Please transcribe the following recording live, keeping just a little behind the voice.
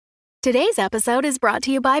Today's episode is brought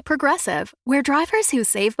to you by Progressive, where drivers who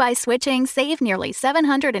save by switching save nearly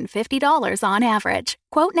 $750 on average.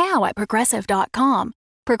 Quote now at Progressive.com.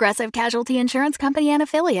 Progressive Casualty Insurance Company and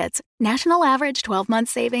Affiliates. National average 12-month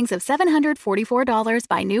savings of $744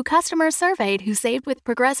 by new customers surveyed who saved with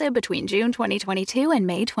Progressive between June 2022 and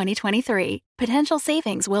May 2023. Potential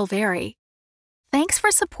savings will vary. Thanks for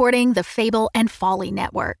supporting the Fable and Folly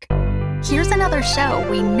Network. Here's another show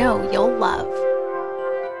we know you'll love.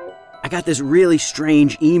 I got this really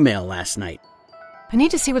strange email last night. I need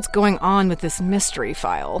to see what's going on with this mystery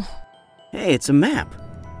file. Hey, it's a map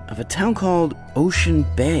of a town called Ocean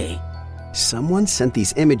Bay. Someone sent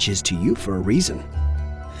these images to you for a reason.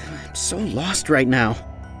 I'm so lost right now.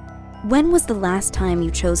 When was the last time you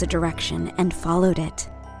chose a direction and followed it?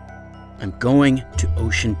 I'm going to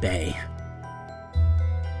Ocean Bay.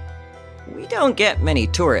 We don't get many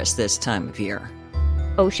tourists this time of year.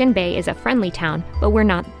 Ocean Bay is a friendly town, but we're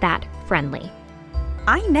not that friendly.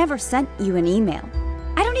 I never sent you an email.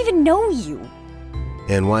 I don't even know you.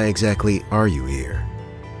 And why exactly are you here?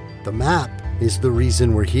 The map is the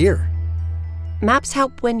reason we're here. Maps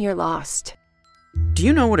help when you're lost. Do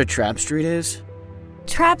you know what a trap street is?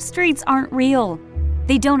 Trap streets aren't real.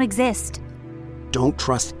 They don't exist. Don't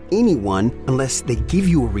trust anyone unless they give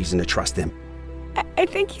you a reason to trust them. I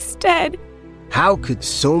think he's dead. How could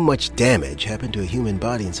so much damage happen to a human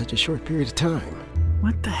body in such a short period of time?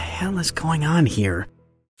 What the hell is going on here?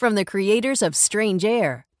 From the creators of Strange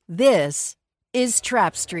Air, this is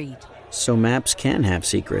Trap Street. So maps can have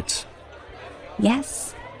secrets.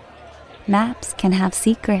 Yes. Maps can have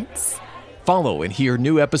secrets. Follow and hear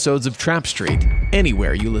new episodes of Trap Street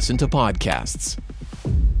anywhere you listen to podcasts.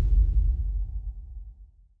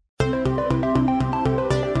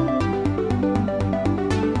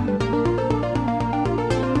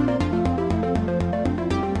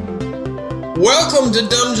 Welcome to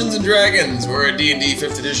Dungeons & Dragons. We're a D&D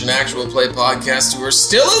 5th edition actual play podcast who are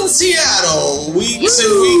still in Seattle weeks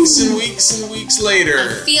and weeks and weeks and weeks later.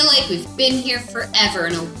 I feel like we've been here forever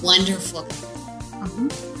in a wonderful...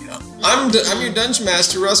 Yeah. I'm your Dungeon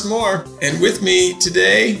Master, Russ Moore. And with me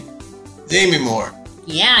today, Amy Moore.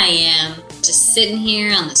 Yeah, I am. Just sitting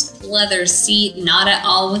here on this leather seat, not at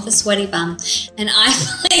all with a sweaty bum. And I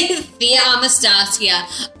play Thea Amastasia.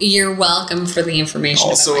 You're welcome for the information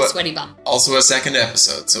about my sweaty bum. Also a second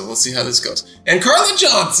episode, so we'll see how this goes. And Carla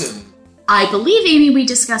Johnson. I believe, Amy, we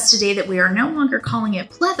discussed today that we are no longer calling it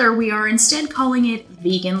pleather. We are instead calling it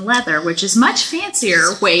vegan leather, which is much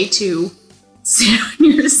fancier way to sit on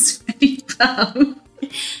your sweaty bum.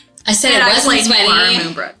 I said it wasn't sweaty.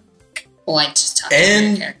 Moonbrook. Oh, I just talked about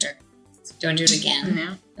your character. Don't do it again.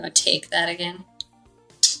 No. Don't take that again.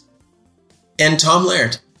 And Tom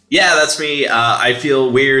Laird. Yeah, that's me. I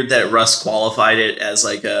feel weird that Russ qualified it as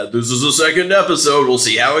like this is a second episode. We'll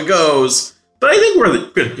see how it goes. But I think we're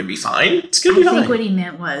going to be fine. It's going to be fine. I think what he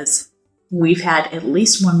meant was we've had at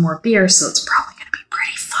least one more beer, so it's probably going to be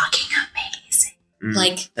pretty fucking amazing.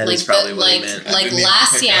 Like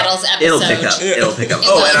last Seattle's episode. It'll pick up.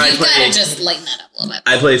 Oh, and you've got to just lighten that up a little bit.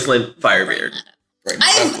 I play Flint Firebeard.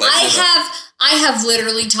 I have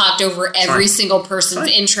literally talked over every single person's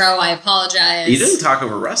intro. I apologize. You didn't talk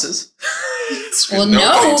over Russ's. Well,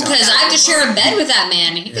 no, because I have to share a bed with that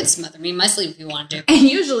man. He could smother me in my sleep if he wanted to. And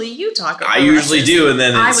usually you talk over I usually do, and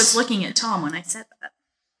then I was looking at Tom when I said that.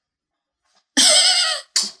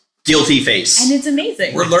 Guilty face. And it's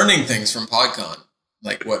amazing. We're learning things from PodCon,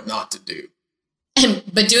 like what not to do.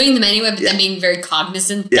 But doing them anyway, but then being very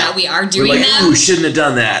cognizant that we are doing them. Ooh, shouldn't have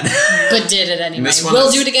done that. But did it anyway.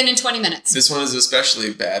 We'll do it again in 20 minutes. This one is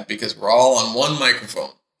especially bad because we're all on one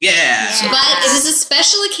microphone. Yeah. But it is a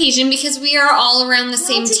special occasion because we are all around the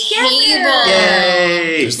same table.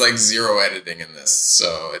 Yay. There's like zero editing in this,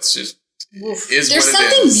 so it's just... There's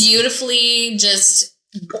something beautifully just...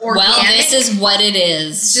 Organic. Well, this is what it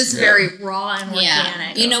is. It's just very raw and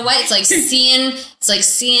organic. You know what? It's like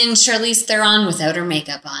seeing Charlize Theron without her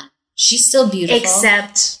makeup on. She's still beautiful.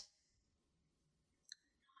 Except...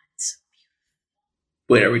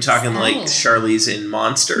 Wait, are we talking like Charlize in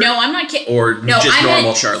Monster? No, I'm not kidding. Or just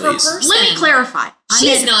normal Charlize? Let me clarify.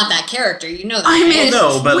 She's not that character. You know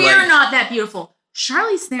that. We're not that beautiful.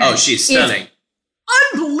 Charlize Theron. Oh, she's stunning.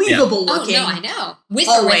 Unbelievable looking. Oh, no, I know. With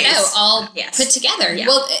or without, all put together. Yeah.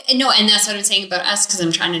 Well, no, and that's what I'm saying about us, because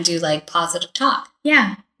I'm trying to do, like, positive talk.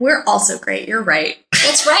 Yeah, we're also great. You're right.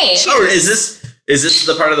 That's right. Oh, is this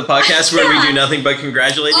the part of the podcast where we do nothing but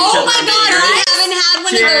congratulate each other? Oh, my God, I haven't had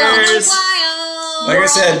one of those in a while. Like I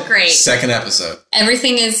said, great. Second episode.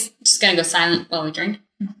 Everything is just going to go silent while we drink.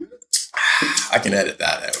 I can edit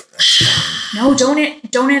that out. No,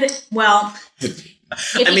 don't edit. Well...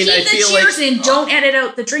 If you keep the cheers in, don't edit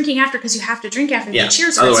out the drinking after because you have to drink after the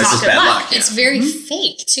cheers. Or Otherwise, it's not good luck. Yeah. It's very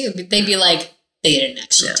fake too. But they'd be like, they didn't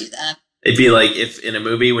actually do that. It'd be like if in a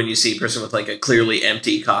movie when you see a person with like a clearly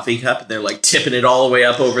empty coffee cup and they're like tipping it all the way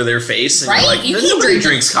up over their face, and you're like, nobody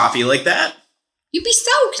drinks coffee like that. You'd be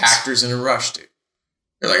stoked. Actors in a rush, dude.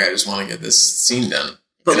 They're like, I just want to get this scene done.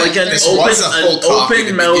 But like an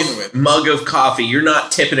open mouth mug of coffee, you're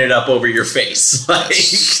not tipping it up over your face. Like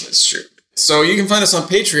that's true. So you can find us on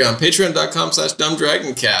Patreon,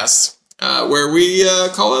 patreon.com/dumbdragoncast, where we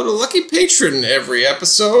call out a lucky patron every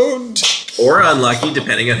episode. Or unlucky,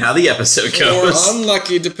 depending on how the episode goes. Or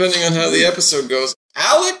unlucky, depending on how the episode goes.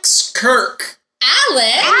 Alex Kirk.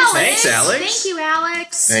 Alex! Thanks, Alex. Thank you,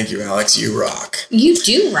 Alex. Thank you, Alex. You rock. You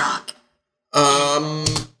do rock.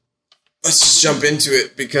 Let's just jump into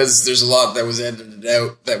it because there's a lot that was edited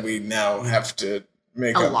out that we now have to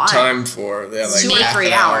make up time for. Yeah, like 2 or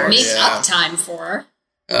 3 hours. Make up time for.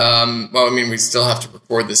 Well, I mean, we still have to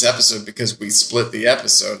record this episode because we split the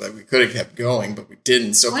episode. Like, we could have kept going, but we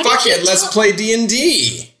didn't. So fuck it, let's play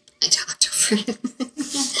D&D. I talked over it. You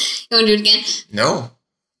want to do it again? No.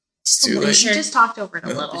 It's too late. We just talked over it a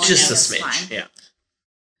little. Just a smidge, yeah.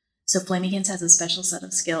 So Flamigans has a special set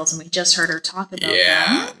of skills, and we just heard her talk about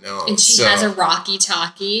them. No. And she has a rocky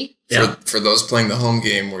talkie. For those playing the home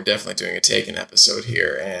game, we're definitely doing a Taken episode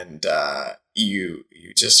here, and you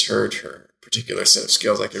just heard her particular set of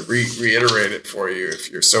skills. I could reiterate it for you if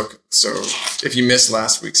you're so if you missed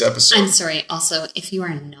last week's episode. I'm sorry. Also, if you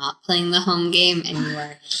are not playing the home game and you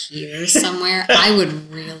are here somewhere, I would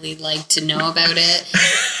really like to know about it.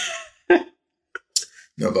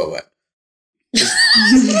 Know about what?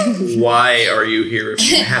 Why are you here if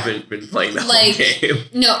you haven't been playing the whole game?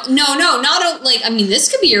 No, not like. I mean, this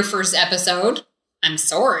could be your first episode. I'm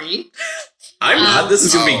sorry. I'm not. This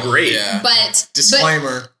is gonna be great. Yeah. But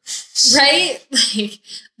disclaimer, right? Like,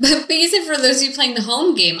 but basically, for those of you playing the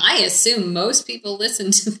home game, I assume most people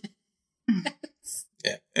listen to this.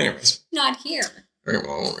 Yeah. Anyways, not here. All right,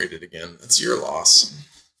 well, I won't read it again. That's your loss.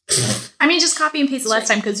 I mean, just copy and paste the last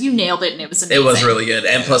time because you nailed it and it was amazing. It was really good,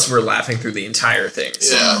 and plus we're laughing through the entire thing.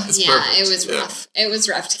 So. Yeah, it's perfect. It was rough. It was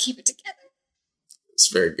rough to keep it together. It's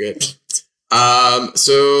very good.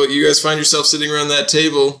 So you guys find yourself sitting around that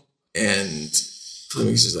table, and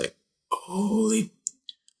Fleming's just like, "Holy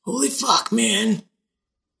fuck, man!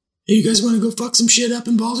 Hey, you guys want to go fuck some shit up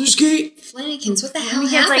in Baldur's Gate?" Flamingans, what the hell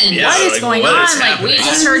happened? Like, what is going on? Like, we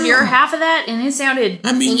just heard your half of that, and it sounded.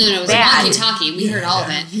 I mean, no, it was bad. Walkie-talkie. We heard all of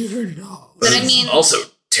it. You heard it all. But I mean, also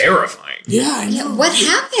terrifying. Yeah, I know. Yeah, what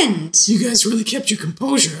happened? You guys really kept your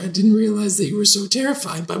composure. I didn't realize that you were so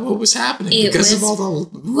terrified by what was happening because of all the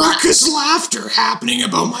ruckus laughter happening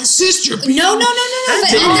about my sister. No. But at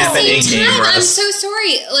the same time, Russ. I'm so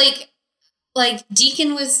sorry. Like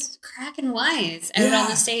Deacon was cracking wise out on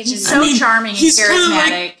the stage. He's so charming and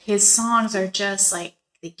charismatic. His songs are just like,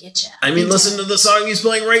 they get you. I mean, listen to the song he's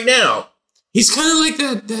playing right now. He's kind of like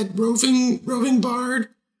that roving bard.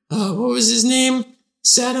 What was his name?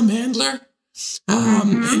 Saddam Handler.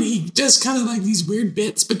 And he does kind of like these weird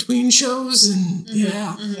bits between shows, and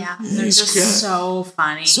Yeah, they're just so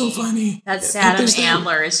funny. So funny. That Saddam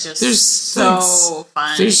Handler is just so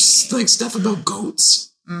funny. There's like stuff about goats.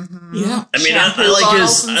 Mm-hmm. Yeah, I mean, I like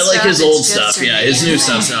his old stuff. Yeah, his new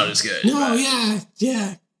stuff's not as good. No,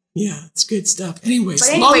 yeah, it's good stuff. Anyways,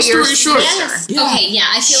 anyway, long story short, yes. Okay, yeah,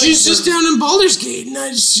 I feel she's just down in Baldur's Gate,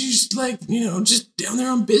 and she's like, just down there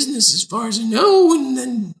on business as far as I know, and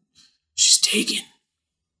then she's taken.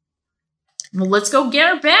 Well, let's go get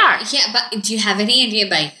her back. Yeah, but do you have any idea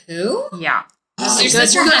by who? Yeah. Good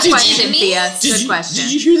question, Thea. Good question.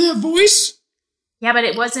 Did you hear that voice? Yeah, but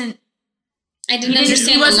it wasn't. I didn't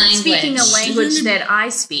understand the language. He wasn't language. speaking a language that I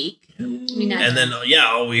speak. And then,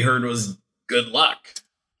 all we heard was good luck.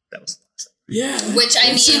 That was the last thing. Yeah. Which,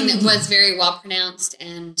 I mean, was very well pronounced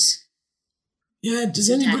and... Yeah, does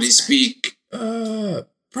anybody speak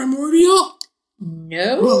Primordial?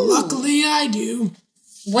 No. Well, luckily I do.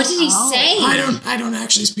 What did he say? I don't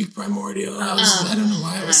actually speak Primordial. I don't know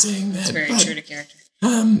why I was saying that. That's very true to character.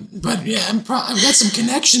 But yeah, I've got some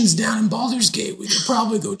connections down in Baldur's Gate we could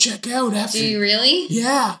probably go check out after. Do you really?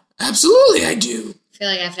 Yeah, absolutely I do. I feel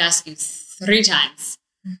like I have to ask you 3 times.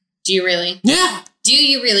 Do you really? Yeah. Do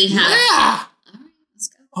you really have? Yeah. All right, let's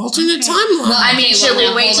go. Alternate timeline. Well, I mean, should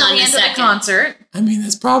we wait till the end of the concert? I mean,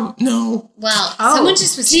 that's probably... No. Well, someone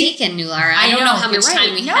just was taken, Nulara. I don't know how much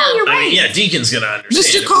time we have. You're right. I mean, yeah, Deacon's going to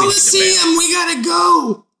understand. Mr. Coliseum, we gotta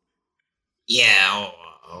go. Yeah,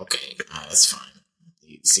 okay. That's fine.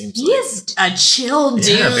 He is a chill dude.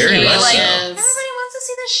 Yeah, very much like, so. everybody wants to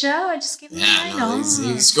see the show. Just give me my notes.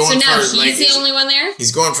 He's going so now for, he's the only one there?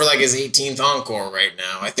 He's going for like his 18th encore right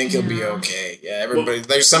now. I think he'll be okay. Yeah, everybody.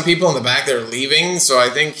 There's some people in the back that are leaving, so I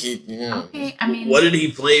think he. Okay, I mean. What did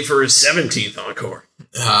he play for his 17th encore?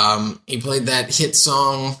 He played that hit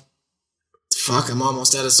song. Fuck, I'm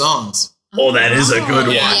almost out of songs. Oh, that is a good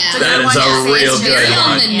one. Yeah. That is a real good really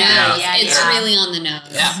one. on the nose. It's really on the nose.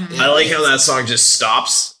 Yeah. I like how that song just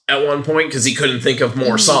stops at one point because he couldn't think of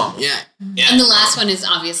more songs. Yeah. And the last one is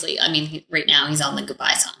obviously, I mean, right now he's on the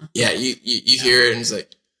goodbye song. Yeah, you hear it and it's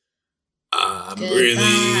like, I'm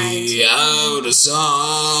really out of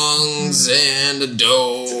songs and I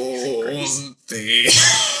don't think.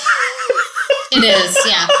 It is,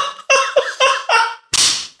 yeah.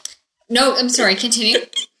 No, I'm sorry, continue.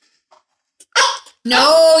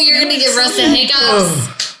 No, you're going to give Russ the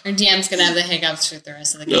hiccups. Or DM's going to have the hiccups for the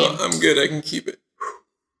rest of the game. No, I'm good. I can keep it.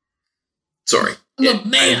 Sorry. I'm a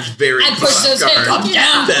man. I'm very I pushed those hiccups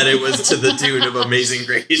down. That it was to the tune of Amazing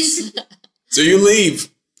Grace. So you leave.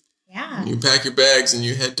 Yeah. You pack your bags and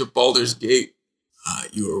you head to Baldur's Gate.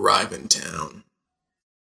 You arrive in town.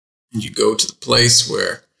 And you go to the place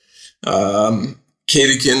where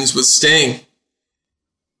Katykins was staying.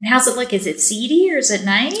 How's it look? Is it seedy or is it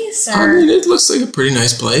nice? Or? I mean, it looks like a pretty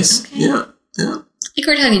nice place. Okay. Yeah. Like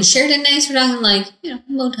we're talking Sheraton nice, we're talking like,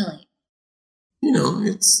 Motel 8.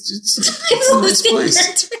 It's a nice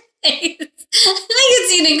place. I can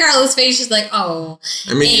see it in Carla's face. She's like, oh,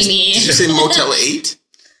 I mean, Amy. Did you say Motel 8?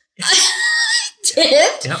 I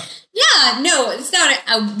did? Yep. Yeah, no, it's not a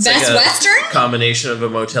It's Best like a Western. combination of a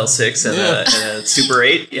Motel 6 and a Super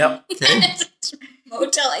 8. Yep. Okay.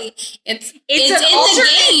 Motel 8. It's an in alternate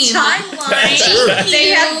the game. timeline. Sure.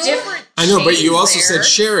 They have different. I know, but you also there. said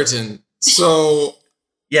Sheraton. So.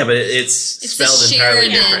 Yeah, but it's spelled entirely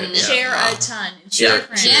different. Yeah. Share a ton.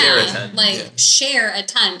 Share a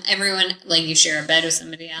ton. Everyone, like you share a bed with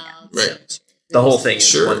somebody else. Right. The whole thing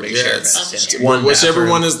is one big share. Whichever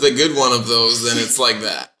one is the good one of those, then it's like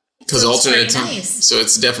that. Because alternate time. Nice. So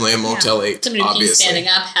it's definitely a Motel 8. Somebody obviously. keeps standing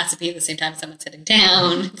up, has to be at the same time someone's sitting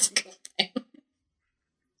down. It's a cool thing.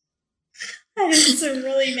 That is some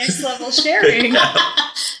really next level sharing.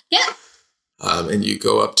 Yeah. And you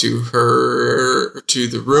go up to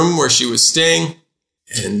the room where she was staying,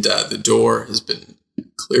 and the door has been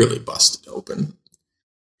clearly busted open.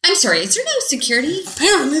 I'm sorry, is there no security?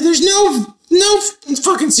 Apparently, there's no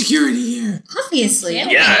fucking security here. Obviously.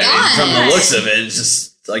 Yeah, from the looks of it, it's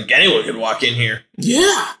just like anyone could walk in here.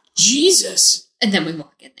 Yeah, Jesus. And then we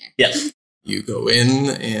walk in there. Yeah. You go in,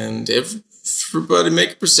 and everybody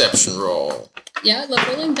make a perception roll. Yeah, I love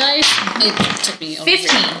rolling dice. It took me over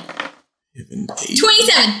 15.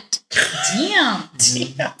 27. Damn.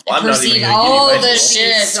 Well, perceive all the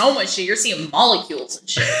shit. So much shit. You're seeing molecules and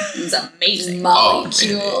shit. It's amazing.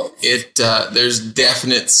 Molecules. There's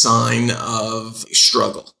definite sign of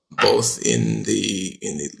struggle, both in the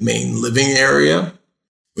main living area,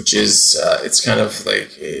 which is it's kind of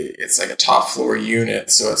like it's like a top floor unit,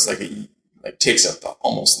 so it's like takes up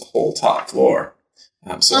almost the whole top floor.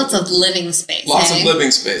 So lots of living space. Lots of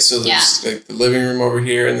living space. So there's like the living room over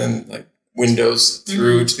here, and then like windows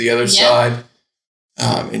through to the other side.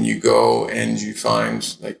 And you go and you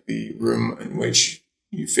find like the room in which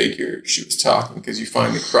you figure she was talking, because you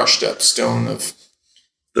find the crushed up stone of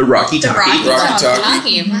the Rocky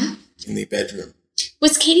Talkie in the bedroom.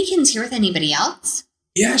 Was Katykins here with anybody else?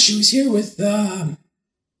 Yeah, she was here with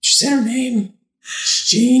she said her name,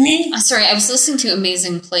 Jeannie. Sorry, I was listening to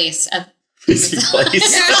Amazing Place at She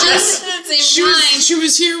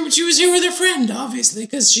was here. She was here with her friend, obviously,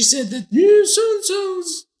 because she said that so and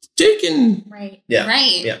so's taken. Right. Yeah.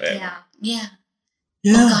 Right. Yeah.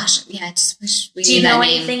 Oh gosh. Yeah. I just wish we. Do you know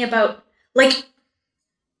anything about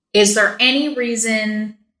is there any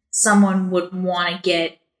reason someone would want to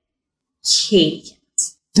get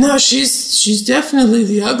Katykins? No, she's definitely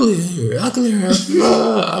the uglier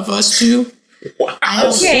of us two. Wow.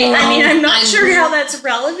 Okay, I mean, I'm not sure how that's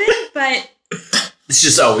relevant, but it's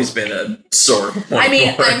just always been a sore point. I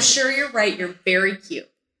mean, I'm sure you're right. You're very cute.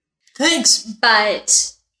 Thanks.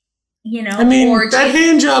 But, I mean, that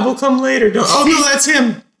hand job will come later. Oh, no, that's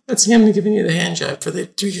him. That's him giving you the hand job for the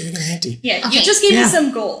 3-year guarantee. Yeah, you just gave me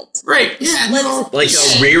some gold. Right. Yeah, like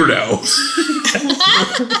a weirdo.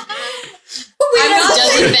 I'm not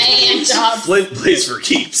saying a hand job. Flint plays for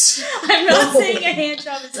keeps. I'm not saying a hand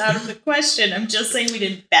job is out of the question. I'm just saying we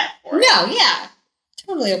didn't bet for it. No, yeah.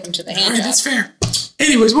 Totally open to the hand job. That's fair.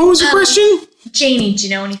 Anyways, what was your question? Janie, do you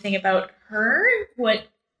know anything about her? What?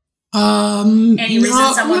 Any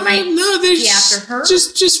reason someone might be after her?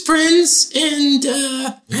 Just friends and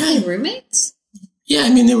Any roommates? Yeah, I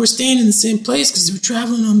mean they were staying in the same place because they were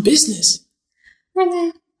traveling on business.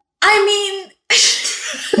 I mean,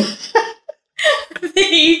 are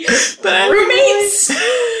they roommates?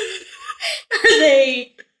 Are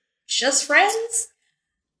they just friends?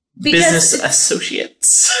 Business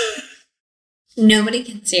associates. Nobody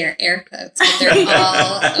can see our air quotes, but they're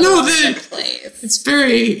all over the place. It's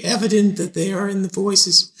very evident that they are in the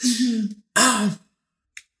voices. Mm-hmm.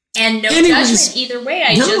 And no judgment either way.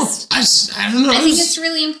 I don't know. I think it's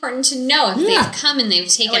really important to know if they've come and they've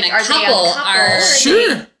taken a couple.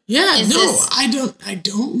 Sure. Yeah. I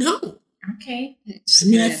don't know. Okay. I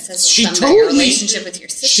mean, she told your me relationship with your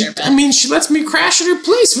sister. She lets me crash at her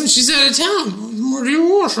place when she's out of town. What do you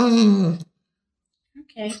want?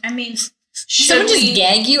 Okay. I mean, someone just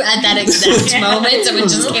gag you at that exact moment. Someone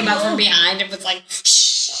just came up from behind and was like,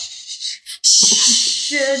 "Shh."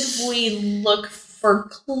 Should we look for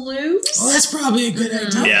clues? Oh, that's probably a good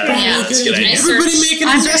idea. Yeah, that's a good idea. Everybody make an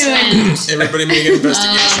investigation. Everybody make an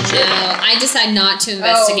investigation. Oh, no. I decide not to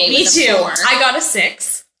investigate me with too. a 4. I got a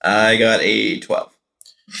 6. I got a 12.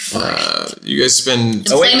 You guys spend...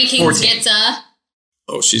 The Flaming King gets a...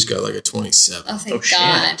 Oh, she's got like a 27. Oh, thank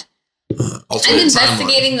God. I'm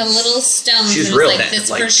investigating the little stones. She's and real like, bad. this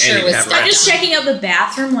Like, for sure was I'm just checking out the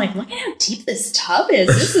bathroom, like, look at how deep this tub is.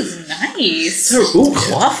 This is nice. Ooh,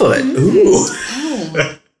 clawfoot. Ooh.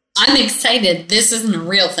 Oh. I'm excited. This isn't a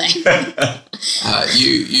real thing.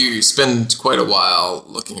 You spend quite a while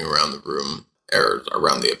looking around the room, or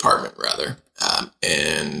around the apartment, rather,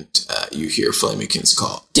 and you hear Flamekins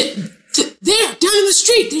call. There, down in the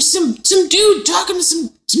street, there's some dude talking to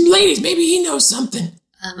some ladies. Maybe he knows something.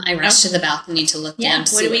 I rush to the balcony to look down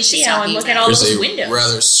to what see do we what see she's now talking and look at about. all There's those a windows.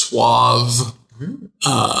 rather suave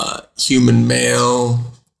human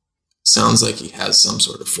male. Sounds like he has some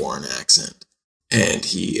sort of foreign accent. And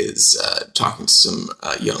he is talking to some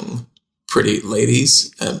young, pretty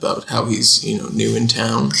ladies about how he's, new in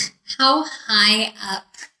town. How high up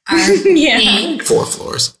are they? 4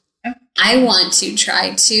 floors. I want to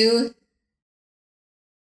try to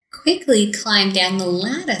quickly climb down the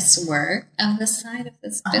lattice work of the side of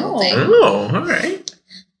this building. Oh, all right.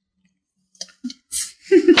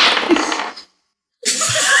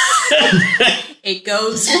 It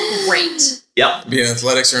goes great. Yep. Be an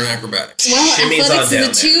athletics or an acrobatics. Well, Shimmy's athletics on is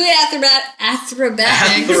down a 2 acrobatics.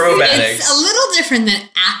 It's a little different than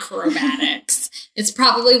acrobatics. It's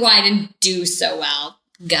probably why I didn't do so well.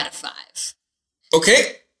 Got a 5.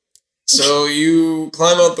 Okay. So you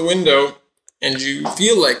climb out the window, and you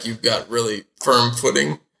feel like you've got really firm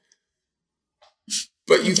footing.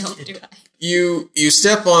 But you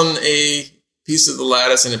step on a piece of the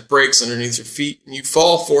lattice, and it breaks underneath your feet, and you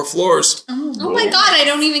fall 4 floors. Oh my God, I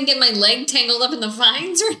don't even get my leg tangled up in the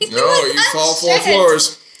vines or anything No, like you that. fall 4 Shit.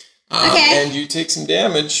 floors. Okay. And you take some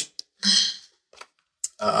damage.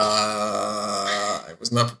 I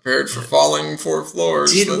was not prepared for falling 4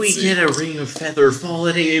 floors. Did we get a ring of feather fall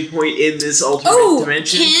at any point in this alternate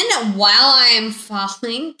dimension? Can, while I am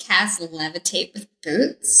falling, cast levitate with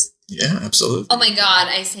boots? Yeah, absolutely. Oh my God,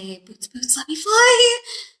 I say, boots, let me fly.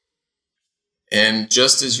 And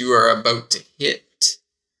just as you are about to hit,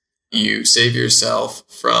 you save yourself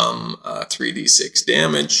from 3d6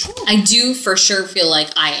 damage. I do for sure feel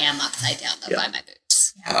like I am upside down, though, by my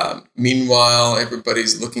boots. Meanwhile,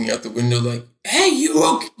 everybody's looking out the window like, hey, you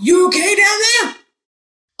okay down there?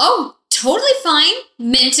 Oh, totally fine.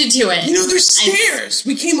 Meant to do it. There's stairs.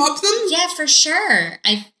 We came up them? Yeah, for sure.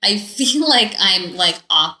 I feel like I'm,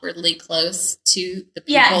 awkwardly close to the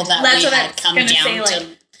people that we had come down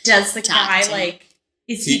to. Does the guy,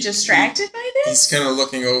 is he distracted by this? He's kind of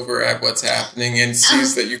looking over at what's happening and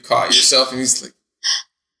sees that you caught yourself, and he's like...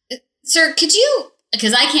 Sir, could you...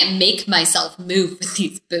 Because I can't make myself move with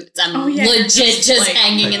these boots. I'm legit just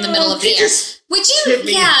hanging in the middle of the air. Would you...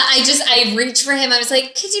 Yeah, I reached for him. I was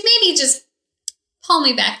like, could you maybe just pull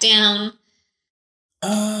me back down?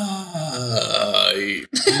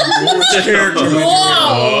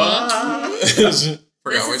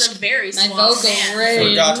 Forgot this is a very my vocal range.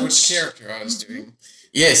 Forgot which character I was doing.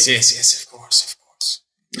 Yes, of course.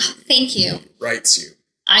 Thank you. Writes you.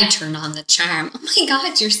 I turn on the charm. Oh my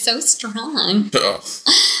God, you're so strong. Oh.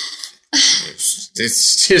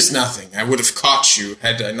 It's nothing. I would have caught you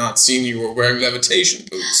had I not seen you were wearing levitation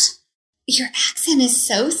boots. Your accent is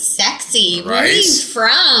so sexy. Right? Where are you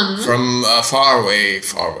from? From a faraway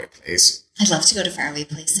place. I'd love to go to faraway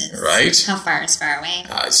places. Right? How far is far away?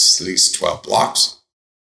 It's at least 12 blocks.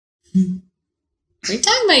 Are you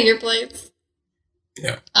talking about your place?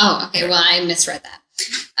 No. Oh, okay. Well, I misread that.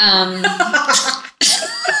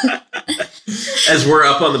 As we're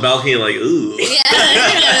up on the balcony, like, ooh.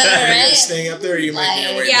 Yeah, right? Staying up there, you might be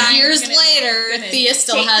away. Years later, Thea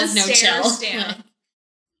still has no chill.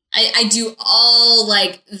 I do all,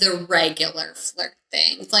 like, the regular flirt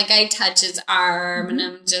things. Like, I touch his arm, and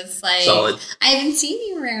I'm just like... Solid. I haven't seen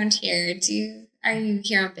you around here. Are you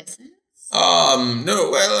here on business? No,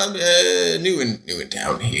 well, I'm new in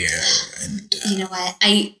town here, and... You know what?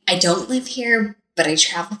 I don't live here, but I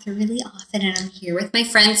travel through really often, and I'm here with my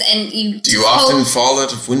friends, and you... Do you often fall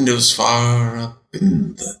out of windows far up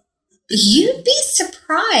in the... You'd be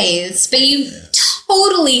surprised, but you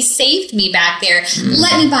totally saved me back there.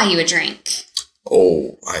 Let me buy you a drink.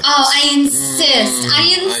 Oh, I insist.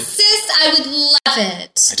 I would love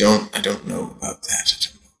it. I don't know about that.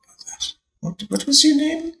 What was your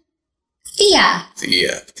name? Thea.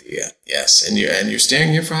 Thea. Yes, and you're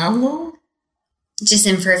staying here for how long? Just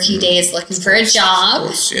in for a few days, looking for a job. Of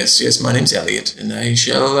course, yes. My name's Elliot, and I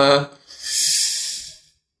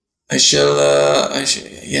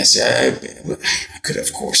could,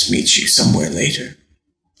 of course, meet you somewhere later.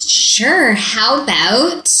 Sure. How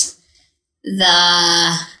about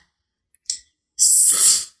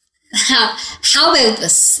how about the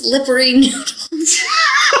slippery noodles?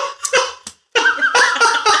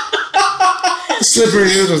 Slippery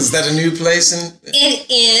Noodles, is that a new place in? It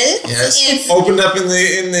is. Yes. It's opened up in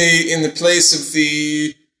the place of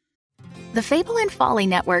the... The Fable and Folly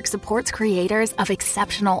Network supports creators of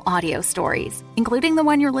exceptional audio stories, including the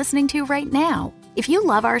one you're listening to right now. If you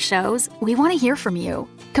love our shows, we want to hear from you.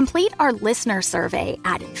 Complete our listener survey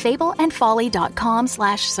at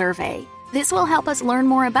fableandfolly.com/survey. This will help us learn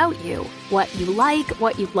more about you, what you like,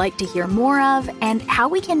 what you'd like to hear more of, and how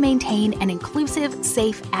we can maintain an inclusive,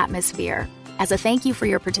 safe atmosphere. As a thank you for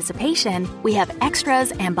your participation, we have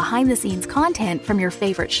extras and behind-the-scenes content from your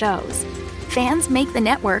favorite shows. Fans make the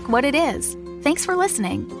network what it is. Thanks for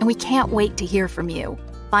listening, and we can't wait to hear from you.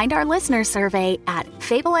 Find our listener survey at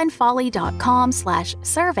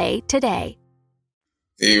fableandfolly.com/survey today.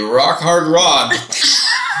 The Rock Hard Rod.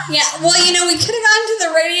 Yeah, well, we could have gone to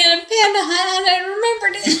the Radio Panda Hut and I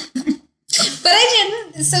remembered it. But I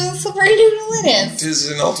didn't, so Slippery Noodle it is. It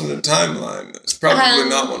is an alternate timeline. It's probably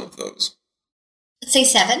not one of those. Let's say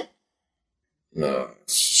 7.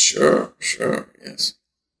 Sure, yes.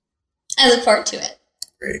 I look forward to it.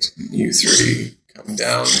 Great. You 3 come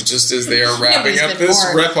down just as they are wrapping up this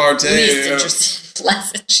repartee.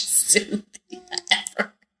 Less interested in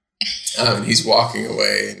ever. And he's walking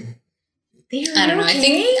away. I don't know.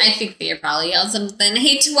 Okay. I think Thea probably yelled something.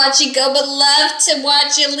 Hate to watch you go, but love to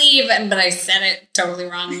watch you leave. But I said it totally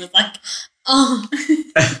wrong. It was like, oh.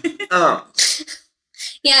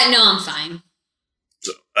 Yeah, no, I'm fine.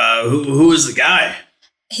 So, who is the guy?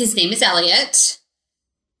 His name is Elliot.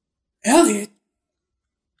 Elliot?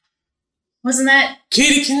 Wasn't that...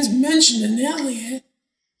 Katykins mentioned an Elliot.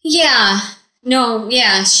 Yeah. No,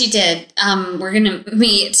 yeah, she did. We're gonna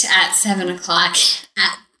meet at 7 o'clock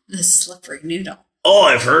at the Slippery Noodle. Oh,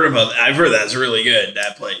 I've heard about that. I've heard that's really good,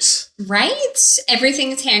 that place. Right?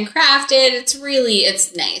 Everything is handcrafted. It's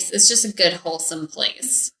nice. It's just a good, wholesome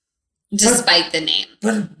place. Despite the name.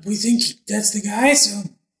 But we think that's the guy, so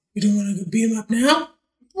we don't want to beat him up now?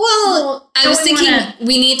 Well, I was thinking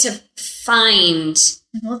we need to find...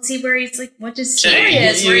 Let's see where he's like, what is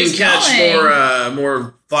serious? You can catch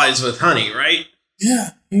more flies with honey, right?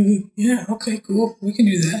 Yeah, okay, cool. We can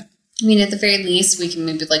do that. I mean, at the very least, we can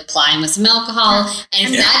maybe ply him with some alcohol,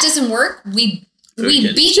 and if that doesn't work, we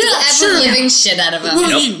beat the ever-living shit out of him.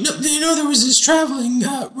 Well, there was this traveling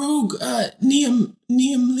rogue, Neum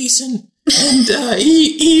Leeson, and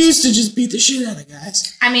he used to just beat the shit out of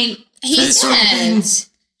guys. I mean, he did.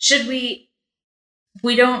 Should we...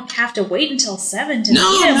 We don't have to wait until 7 to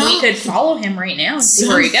meet him. We could follow him right now and see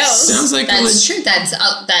where he goes. Sounds like that's true. That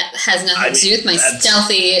has nothing to do with my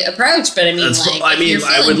stealthy approach. But I mean,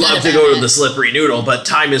 I would love to go to the Slippery Noodle, but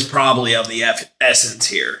time is probably of the essence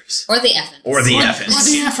here. Or the effence. Or the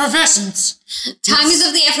effervescence. Time is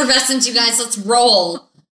of the effervescence, you guys. Let's roll.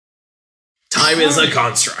 Time is a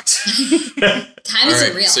construct. Time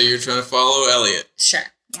isn't real. So you're trying to follow Elliot. Sure.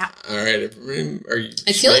 Yeah. All right.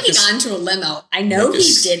 I feel like he got into a limo. I know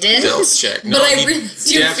he didn't, check. but I really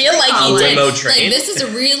do feel like he did. Limo train. This is a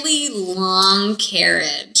really long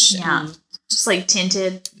carriage. Yeah. Just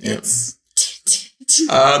tinted. Yeah. It's...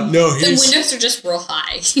 No, the windows are just real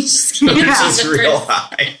high. Just real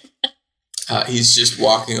high. He's just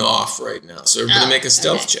walking off right now. So everybody make a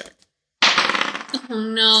stealth check. Oh,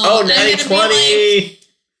 no. Oh, natty 20.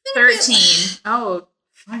 13. Oh,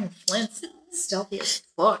 fine. Flint's stealthy as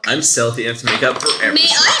fuck. I'm stealthy. I have to make up for everything.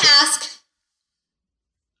 May I ask?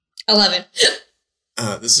 11.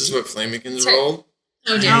 This is what Flamikins rolled.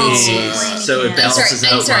 Oh, dear. So it balances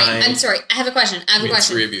out. I'm sorry. I have a question.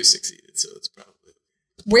 3 of you succeeded, so it's probably...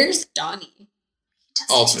 Where's Donnie?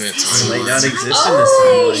 alternate It might timeline. not exist in this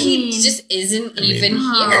timeline. He just isn't even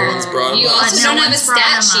no here. one's brought him You up. also No don't have a one's brought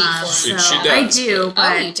stat him sheet up, for him. She so does, I do,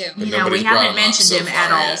 but you do. But you know, we nobody's brought haven't him up mentioned so him far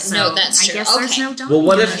at all. yet. So No, that's I true. guess there's Okay. no donkey Well,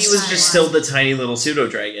 what in if he this was just timeline. still the tiny little pseudo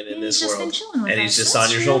dragon in He's this just been world, chilling with and he's us. just That's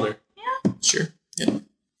on your true. shoulder? Sure. Yeah.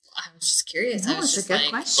 I was just curious. That I was was a just good like,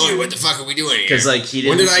 question. Oh, what the fuck are we doing here? Because like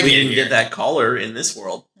When did I we get didn't here? get that collar in this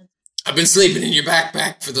world. I've been sleeping in your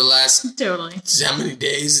backpack for the last Totally. how many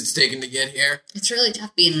days it's taken to get here. it's really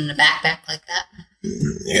tough being in a backpack like that.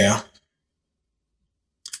 Yeah.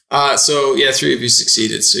 So yeah, 3 of you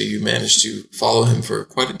succeeded. So you managed to follow him for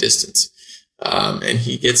quite a distance, and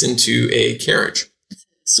he gets into a carriage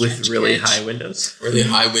With really high windows. Really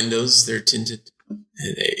high windows. They're tinted,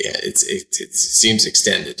 and it seems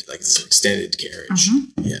extended, like it's an extended carriage.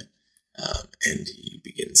 Mm-hmm. Yeah, and he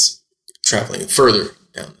begins traveling further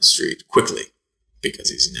down the street quickly because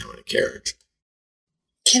he's now in a carriage.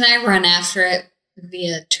 Can I run after it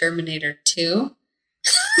via Terminator 2?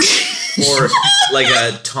 Or like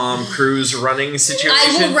a Tom Cruise running situation.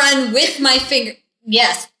 I will run with my finger.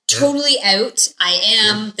 Yes, totally out. I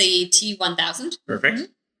am the T-1000. Perfect.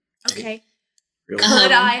 Okay. Really?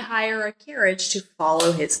 Could I hire a carriage to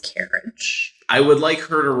follow his carriage? I would like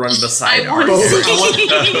her to run beside I our want to carriage. see.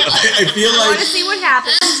 I feel I want like to see what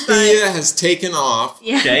happens. Thea has taken off,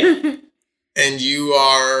 Yeah. Okay. and you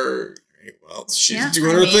are, well, she's Yeah,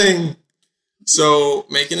 doing I her mean- thing. So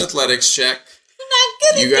make an athletics check.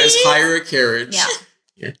 Not gonna You guys be. hire a carriage. Yeah.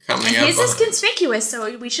 You're coming And out his is behind. conspicuous,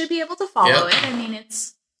 so we should be able to follow Yeah. it. I mean,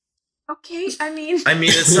 it's okay. I mean,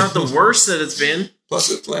 It's not the worst that it's been.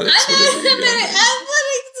 Plus athletics. I'm whatever you got.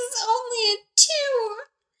 athletics is only a 2.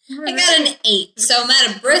 I got an 8, so I'm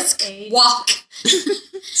at a brisk walk.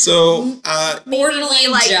 So, maybe we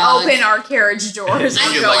like jog. open our carriage doors You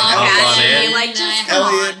and could, go like, on hop past on and in. be like, just come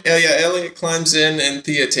on. Elliot climbs in, and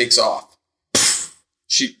Thea takes off.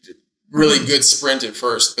 She really good sprint at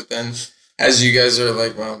first, but then as you guys are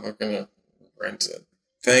like, well, we're gonna rent a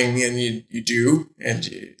thing, and you do, and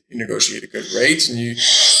you negotiate a good rate, and it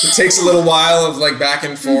takes a little while of like back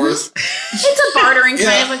and forth. It's a bartering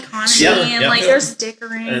kind of economy, Yeah, and like there's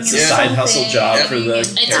dickering. And it's and a side hustle something. job for the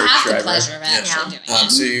It's carriage half the driver. pleasure of actually doing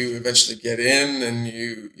it. So you eventually get in, and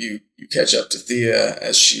you catch up to Thea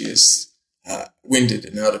as she is winded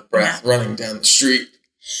and out of breath, running down the street.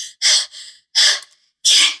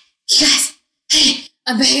 You guys, hey,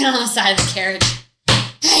 I'm banging on the side of the carriage.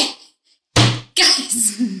 Hey,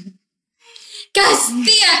 guys,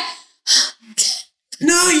 Thea.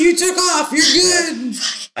 No, you took off. You're good.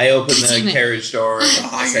 I open Damn the it. carriage door and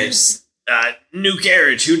say, new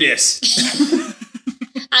carriage, who dis?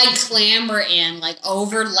 I clamber in, like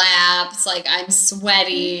overlaps, like I'm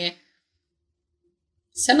sweaty.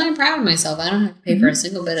 Semi-proud of myself. I don't have to pay for a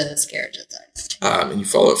single bit of this carriage. And you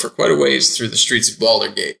follow it for quite a ways through the streets of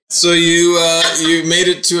Baldergate. So you made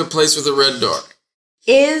it to a place with a red door.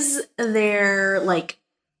 Is there like?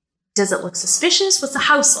 Does it look suspicious? What's the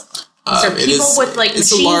house look like? Is there It people is- with like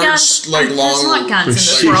it's a machine large, guns? like, There's long not guns in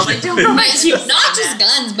this machine world. I don't know if you Not just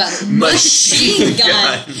guns, but machine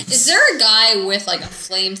guns. Is there a guy with like a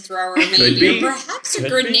flamethrower, maybe, be. or perhaps a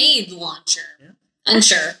Could grenade launcher?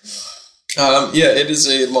 Unsure. It is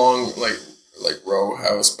a long like row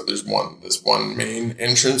house, but there's one main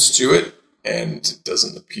entrance to it, and it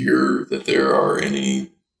doesn't appear that there are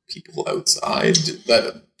any people outside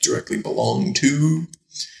that directly belong to.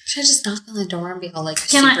 Should I just knock on the door and be all like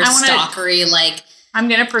Can I super wanna- stalkery? Like I'm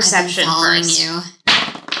gonna perception I've been following first. you.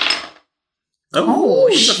 Oh,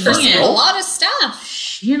 shit. A lot of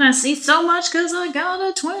stuff. And I see so much because I got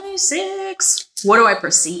a 26. What do I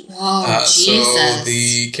perceive? Whoa, Jesus! So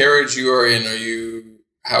the carriage you are in,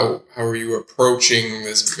 how are you approaching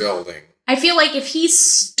this building? I feel like if he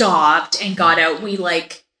stopped and got out, we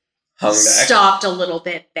like hung back. stopped a little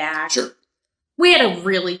bit back. Sure. We had a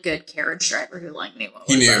really good carriage driver who like knew what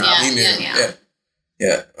He was knew. up. He knew.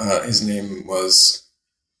 Yeah. His name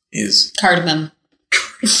is Cardamom.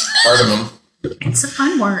 Cardamom. It's a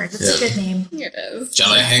fun word. It's a good name. It is.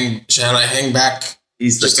 Shall I hang back?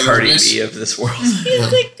 He's the Just a little Cardi bit? B of this world. He's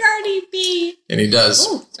the Cardi B. And he does.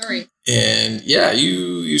 Oh, sorry. And yeah,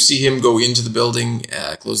 you see him go into the building,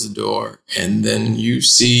 close the door, and then you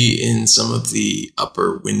see in some of the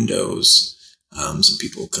upper windows some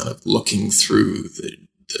people kind of looking through the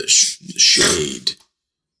shade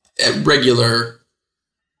at regular-ish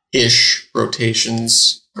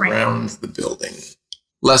rotations around the building.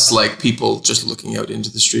 Less like people just looking out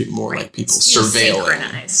into the street, more like people surveilling.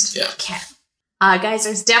 Synchronized. Yeah. Okay. Guys,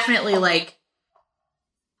 there's definitely like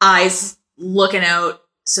eyes looking out,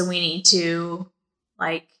 so we need to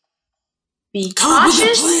like be Come up with a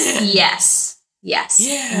cautious. plan. Yes. Yes.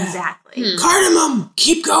 Yeah. Exactly. Cardamom,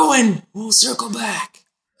 keep going. We'll circle back.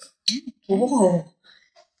 Whoa.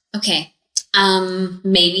 Okay.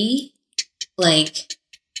 Maybe, like,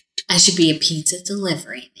 I should be a pizza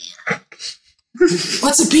delivery man.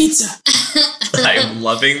 What's a pizza? I'm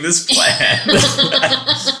loving this plan.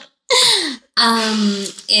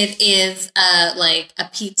 It is, like, a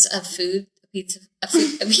piece of food. It's a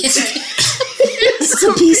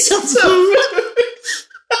piece of food?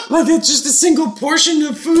 Like, it's just a single portion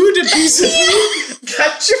of food? A piece of food?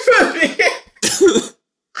 Got your food.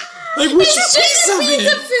 Like, which piece of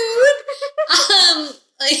it? Of food?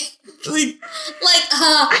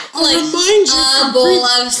 I'll remind you a bowl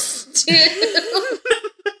of stew.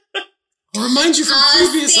 I'll remind you from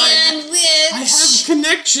previous, I sandwich. have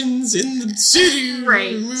connections in the city.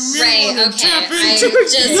 Right, okay. I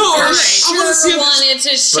wanted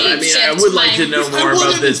to shape But I mean, I would like to know more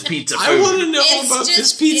about this pizza food. I want to know about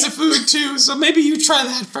this pizza food too, so maybe you try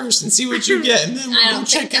that first and see what you get, and then we'll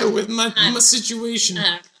check out with my situation.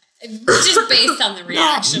 Just based on the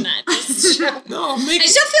reaction. I just don't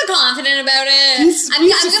feel confident about it. I'm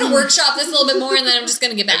going to workshop this a little bit more, and then I'm just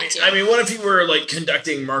going to get back to you. I mean, what if you were like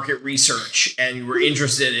conducting market research and you were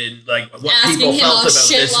interested in like what Asking people him felt a about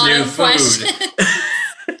this new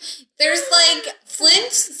food? There's like,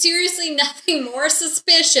 Flint, seriously nothing more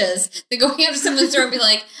suspicious than going up to someone's door and be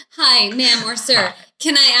like, "Hi, ma'am or sir,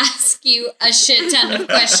 can I ask you a shit ton of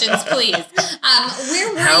questions, please?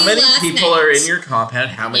 Where were How you many last people night?" are in your compound?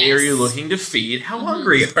 How many are you looking to feed? How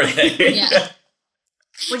hungry are they? Yeah.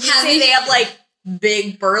 Would you say they have like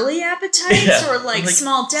big burly appetites Yeah. or like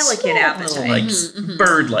small delicate appetites? Like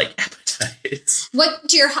bird-like appetites. What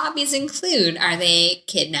do your hobbies include? Are they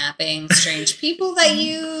kidnapping strange people that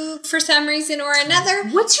you, for some reason or another?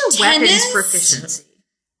 What's your weapons proficiency?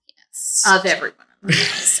 Of everyone.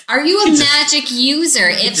 Yes. Are you a magic user?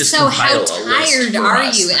 If so, how tired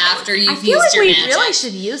are you after you've used your magic? I feel like we really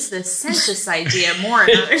should use this census idea more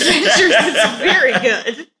in our adventures. It's very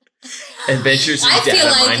good. Adventures in I feel data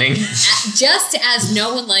like mining. just as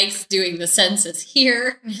no one likes doing the census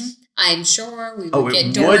here, I'm sure we would get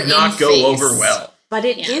it door would not go face. over well. But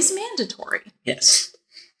it is mandatory. Yes.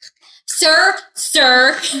 Sir,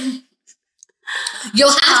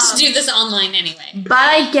 you'll have to do this online anyway. But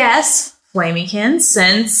I guess, Flamykins,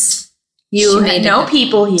 since you know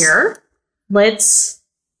people here, let's...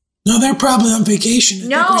 No, they're probably on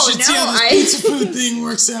vacation. I think we should see how this I- pizza food thing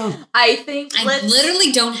works out. I think I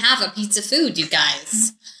literally don't have a pizza food, you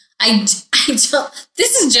guys. I don't.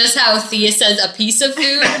 This is just how Thea says a piece of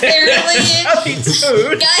food, apparently. A pizza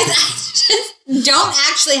food. Guys, I just don't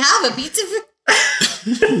actually have a pizza food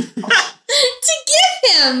to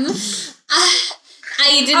give him.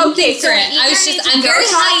 I didn't think for it. I'm very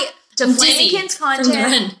high to Flamykins from the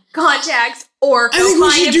run. contacts or I think go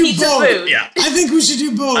we find should a do pizza both. food. Yeah. I think we should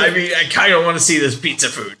do both. I mean, I kind of want to see this pizza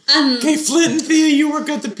food. Okay, Flint and Thea, you work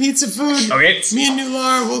out the pizza food. Okay. Me and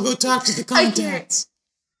Nular will go talk to the contacts.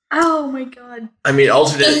 Oh my god. I mean,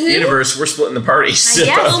 alternate universe, we're splitting the party. So.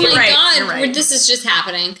 Oh my right, god, you're right. this is just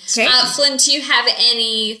happening. Okay. Flint, do you have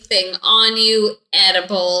anything on you,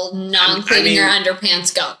 edible, non-cleaving your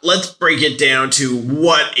underpants? Go. Let's break it down to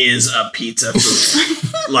what is a pizza food.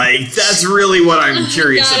 Like, that's really what I'm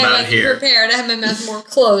curious God, about I wasn't here. prepared. I had my mouth more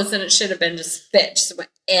closed and it should have been just spit. Just went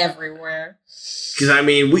everywhere. Because, I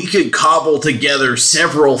mean, we could cobble together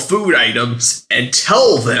several food items and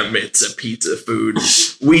tell them it's a pizza food.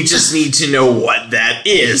 We just need to know what that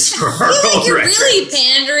is for our own You're reference. really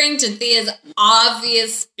pandering to Thea's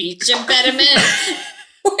obvious speech impediment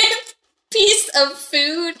with piece of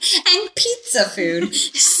food and pizza food.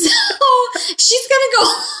 So she's gonna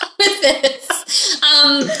go with this.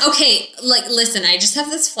 Okay, like, listen, I just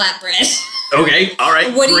have this flatbread. Okay, all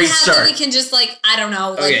right. What do you great have start. that we can just, like, I don't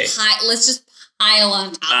know, like, Okay. let's just pile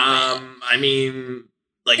on top of it. I mean,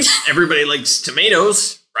 like, everybody likes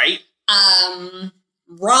tomatoes, right?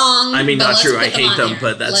 Wrong. I mean, but not let's true. put I them hate on them, here.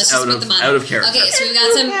 but that's Let's just out put of them on out of here. character. Okay, so we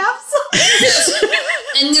got some.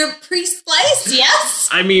 And they're pre-sliced, yes?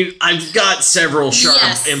 I mean, I've got several sharp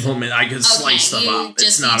Yes. implement. I could slice them up.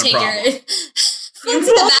 It's not a problem. Flint's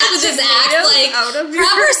in the back with his axe, like,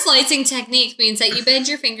 proper slicing technique means that you bend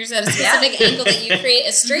your fingers at a specific angle, that you create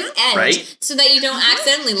a straight edge, Right. so that you don't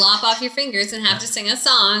accidentally lop off your fingers and have to sing a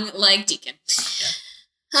song like Deacon.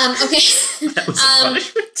 Okay. That was a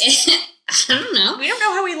punishment. I don't know. We don't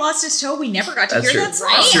know how he lost his toe. We never got to That's hear true. that song.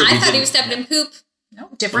 Right? True, I we thought he didn't. was stepping in poop. No,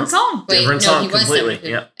 different song. Wait, Different no, song he was completely,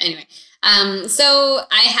 stepping in poop. Anyway. So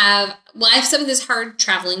I have some of this hard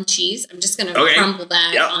traveling cheese. I'm just gonna crumble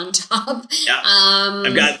that on top. Yeah.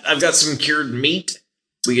 I've got some cured meat.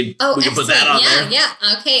 We could put that on there. Yeah.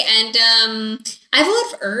 Okay. And I have a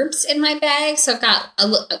lot of herbs in my bag, so I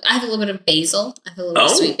have a little bit of basil. I have a little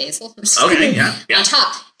bit of sweet basil. Okay. Yeah. On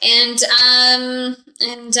top, and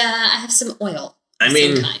I have some oil. I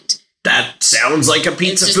mean, that sounds like a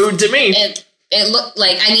pizza food to me. It looked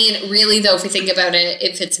like, I mean, really though, if we think about it,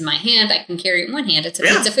 if it's in my hand, I can carry it in one hand. It's a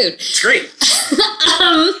pizza food. It's great.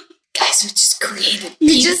 Guys, we just created pizza.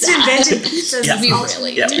 You just invented pizzas. Yeah,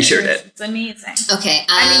 we sure did. It's amazing. Okay.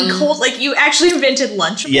 I mean, cold, like you actually invented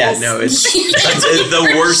Lunchables. Yeah, no, it's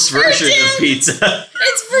the worst version of pizza.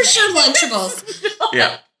 It's for sure Lunchables.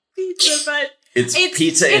 Yeah. Pizza, but it's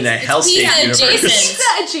pizza in a hellscape universe.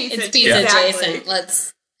 It's pizza adjacent.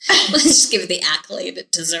 Let's just give it the accolade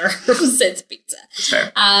it deserves. It's pizza.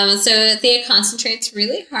 Fair. So Thea concentrates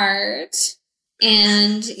really hard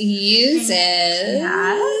and uses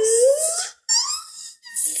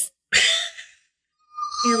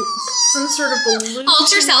some sort of balloon.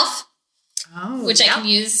 Alter self, which I yep. can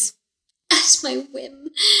use as my whim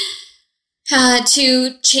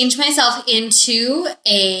to change myself into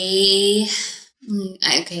a.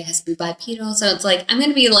 Okay, it has to be bipedal, so it's like I'm going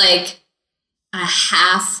to be like a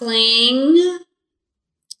halfling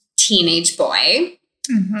teenage boy,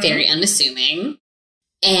 very unassuming,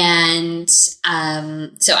 and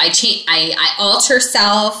so I alter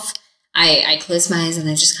self. I close my eyes and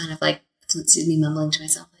I just kind of like see me mumbling to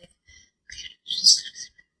myself like,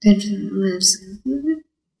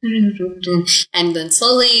 and then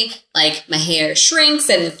slowly like my hair shrinks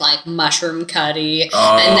and it's like mushroom cutty, and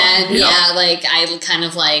then like I kind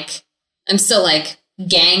of like I'm still like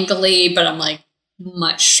gangly, but I'm like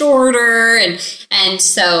much shorter, and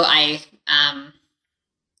so I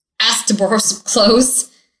asked to borrow some clothes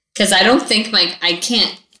because I don't think I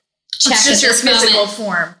can't check it's just at your this physical moment.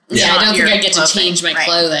 form. Yeah, I don't think I get to change my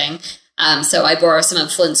clothing. So I borrow some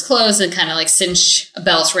of Flynn's clothes and kind of like cinch a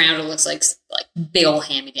belt around it. Looks like big old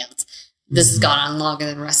hand-me-downs. This has gone on longer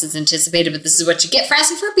than Russ has anticipated, but this is what you get for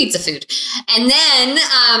asking for pizza food. And then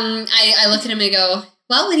I look at him and I go,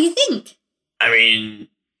 well, what do you think? I mean,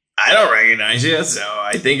 I don't recognize you, so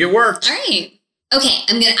I think it worked. All right. Okay,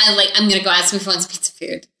 I'm gonna go ask him if he wants pizza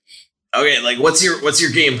food. Okay, like what's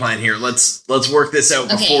your game plan here? Let's work this out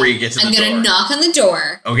before you get to the door. I'm gonna knock on the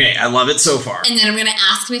door. Okay, I love it so far. And then I'm gonna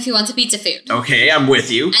ask him if he wants a pizza food. Okay, I'm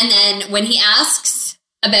with you. And then when he asks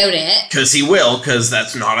about it, because he will, because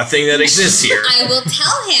that's not a thing that exists here. I will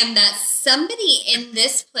tell him that somebody in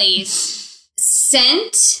this place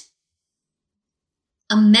sent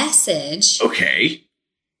a message. Okay.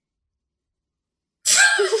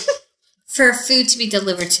 For food to be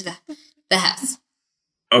delivered to the house.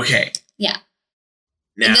 Okay. Yeah.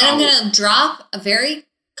 Now, and then I'm going to drop a very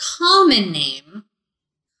common name,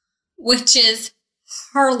 which is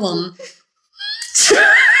Harlem.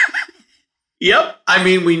 Yep. I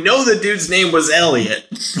mean, we know the dude's name was Elliot,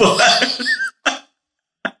 but...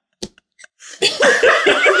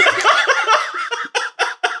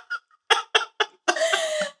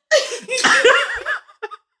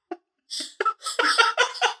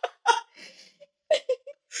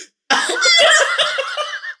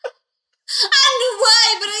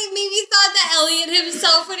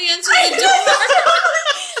 himself when he answered the door.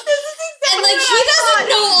 And like he doesn't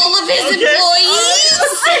know all of his employees.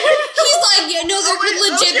 He's like, yeah, no, there could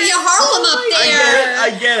legit be a Harlem up there.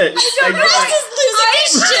 I get it. Russ is losing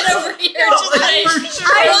his shit over here.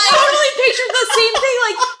 I totally pictured the same thing.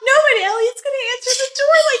 Like, no, but Elliot's gonna answer the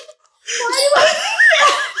door. Like, why do I do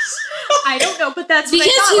that? I don't know, but that's because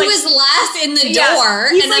what I thought. He was last in the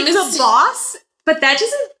door. He's and like the boss, but that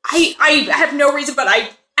doesn't. I have no reason, but I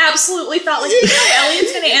absolutely thought like, no,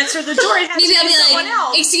 Elliot's going to answer the door. It has Maybe to I'll be be someone like,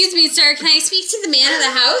 else. excuse me, sir, can I speak to the man of the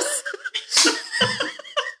house?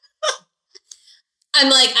 I'm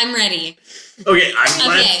like, I'm ready. Okay,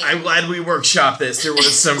 I'm glad we workshopped this. There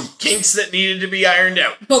was some kinks that needed to be ironed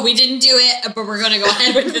out. But we didn't do it, but we're going to go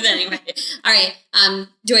ahead with it anyway. All right.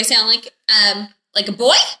 Do I sound like a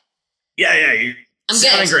boy? Yeah, you're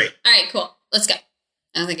sounding great. All right, cool. Let's go.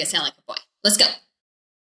 I don't think I sound like a boy. Let's go.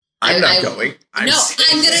 I'm not going. I'm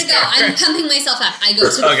going to go. I'm pumping myself up. I go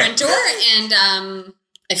to the front door, and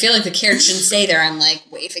I feel like the carriage shouldn't stay there. I'm like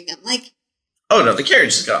waving. I'm like, oh no, the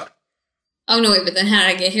carriage is gone. Oh no, wait, but then how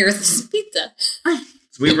did I get here with this pizza?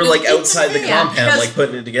 We were like outside the compound, like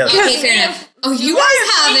putting it together. Okay, fair enough. Oh, you guys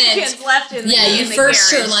have it. Left in the, yeah, you for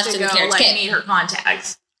sure left in the carriage. Okay, meet her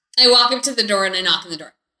contacts. I walk up to the door and I knock on the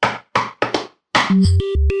door.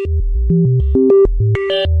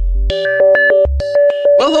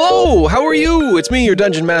 Well, hello! How are you? It's me, your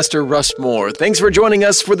Dungeon Master, Russ Moore. Thanks for joining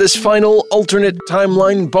us for this final alternate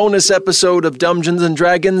timeline bonus episode of Dungeons &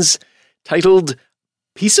 Dragons titled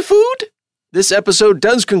Piece of Food? This episode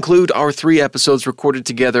does conclude our 3 episodes recorded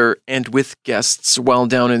together and with guests while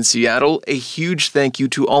down in Seattle. A huge thank you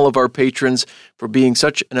to all of our patrons for being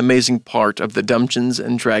such an amazing part of the Dungeons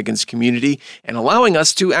 & Dragons community and allowing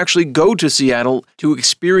us to actually go to Seattle to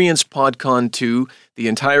experience PodCon 2, the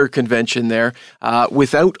entire convention there.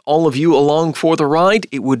 Without all of you along for the ride,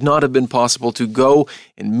 it would not have been possible to go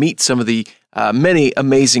and meet some of the many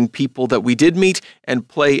amazing people that we did meet and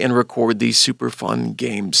play and record these super fun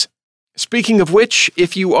games. Speaking of which,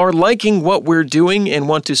 if you are liking what we're doing and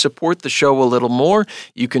want to support the show a little more,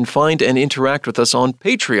 you can find and interact with us on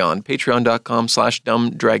Patreon,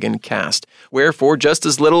 patreon.com/dumbdragoncast, where for just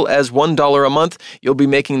as little as $1 a month, you'll be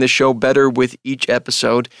making the show better with each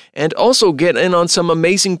episode, and also get in on some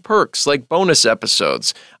amazing perks like bonus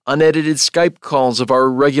episodes, unedited Skype calls of our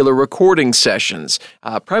regular recording sessions,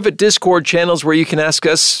 private Discord channels where you can ask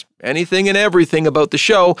us anything and everything about the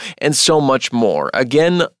show, and so much more.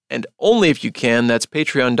 Again, and only if you can, that's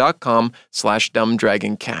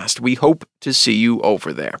patreon.com/dumbdragoncast. We hope to see you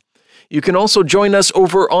over there. You can also join us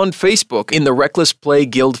over on Facebook in the Reckless Play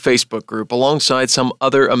Guild Facebook group, alongside some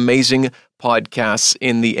other amazing podcasts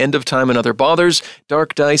in the End of Time and Other Bothers,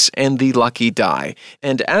 Dark Dice, and The Lucky Die.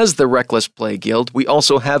 And as the Reckless Play Guild, we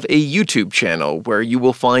also have a YouTube channel where you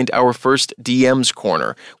will find our first DM's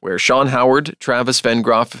Corner, where Sean Howard, Travis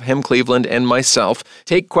Vengroff, Hem Cleveland, and myself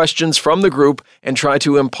take questions from the group and try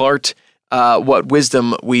to impart what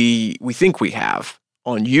wisdom we think we have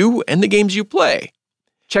on you and the games you play.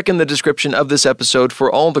 Check in the description of this episode for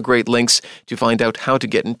all the great links to find out how to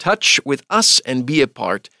get in touch with us and be a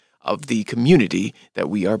part of the community that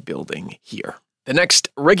we are building here. The next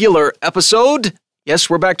regular episode, yes,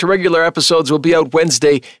 we're back to regular episodes, will be out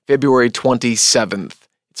Wednesday, February 27th.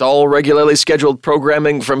 It's all regularly scheduled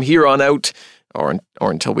programming from here on out, or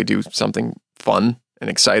until we do something fun and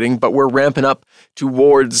exciting, but we're ramping up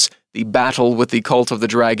towards the battle with the Cult of the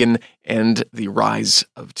Dragon and the rise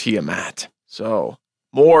of Tiamat. So,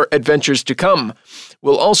 more adventures to come.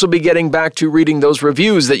 We'll also be getting back to reading those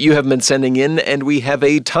reviews that you have been sending in, and we have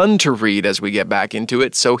a ton to read as we get back into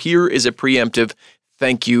it, so here is a preemptive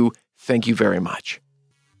thank you very much.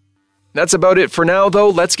 That's about it for now, though.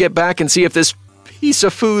 Let's get back and see if this piece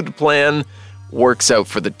of food plan works out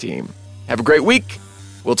for the team. Have a great week.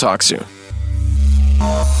 We'll talk soon.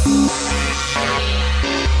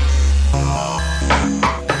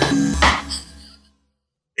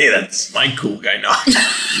 Hey, that's my cool guy now.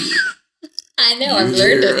 I know, I've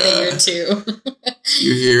learned a thing or two.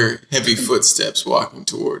 You hear heavy footsteps walking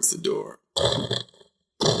towards the door.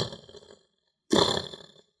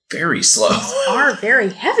 Very slow. Those are very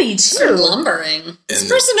heavy, too. They're lumbering. Is this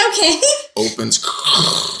person okay? Opens,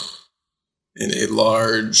 and a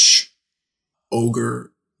large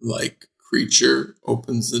ogre-like creature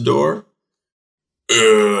opens the door.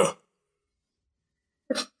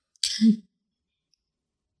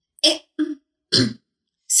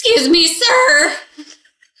 Excuse me, sir.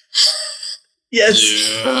 Yes.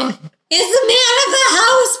 Yeah. Is the man of the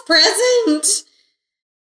house present?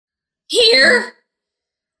 Here.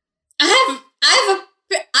 I have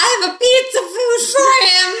a pizza food for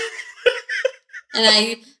him. And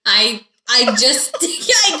I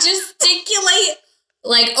gesticulate,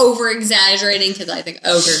 like over exaggerating, because I think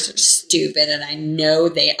ogres are stupid, and I know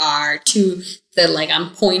they are too. That like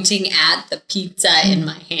I'm pointing at the pizza in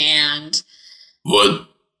my hand.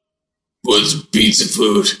 What's pizza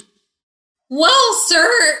food? Well, sir,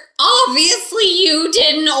 obviously you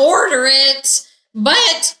didn't order it,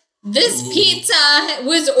 but this pizza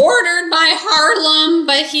was ordered by Harlem,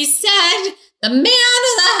 but he said the man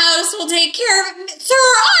of the house will take care of it. Sir,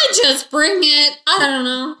 I just bring it. I don't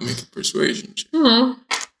know. Make a persuasion check.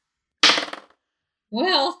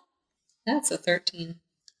 Well, that's a 13.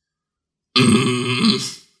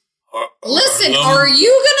 Listen, are you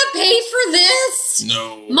gonna pay for this?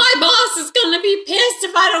 No. My boss is gonna be pissed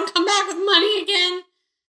if I don't come back with money again.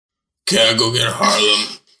 Can I go get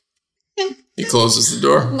Harlem? He closes the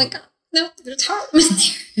door. Oh my god, no, there's Harlem in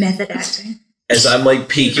there. Method acting. As I'm like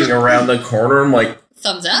peeking around the corner, I'm like,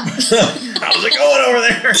 thumbs up. How's it going over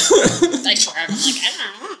there?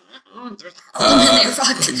 A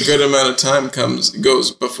good amount of time goes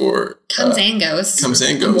before. Comes and goes. I'm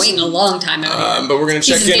waiting a long time out here. But we're going to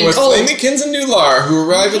check in with Flamekins and Nular, who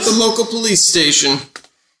arrive at the local police station.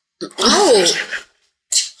 Oh.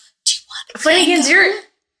 Flamekins,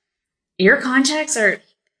 your contacts are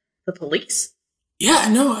the police? Yeah,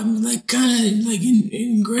 no, I'm like kind of like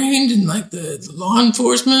ingrained in like the law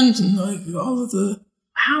enforcement and like all of the.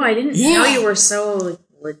 Wow, I didn't know you were so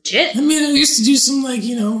legit. I mean, I used to do some like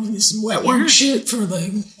some wet work shit for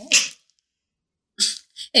like.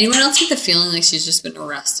 Anyone else get the feeling like she's just been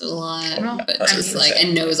arrested a lot, but just like,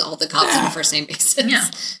 and knows all the cops on a first name basis? Yeah.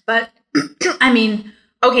 But, I mean,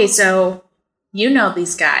 okay, so you know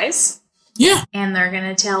these guys. Yeah. And they're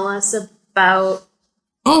going to tell us about...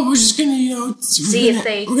 Oh, we're just going to,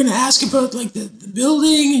 We're going to ask about, like, the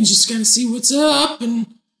building and just kind of see what's up and,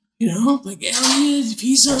 like Elliot, if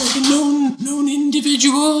he's, like, a known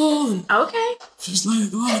individual. And okay. There's, like,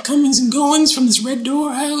 a lot of comings and goings from this Red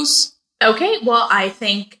Door house. Okay, well, I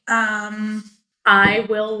think I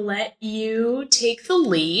will let you take the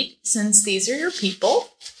lead since these are your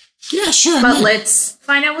people. Yeah, sure. But let's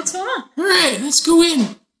find out what's going on. All right, let's go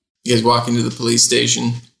in. You guys walk into the police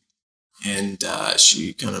station, and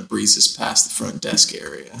she kind of breezes past the front desk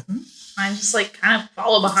area. I just, like, kind of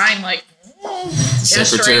follow behind, like,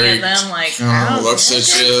 secretary at them, like, looks at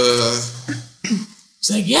you.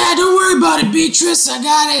 It's like, yeah, don't worry about it, Beatrice. I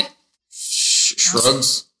got it.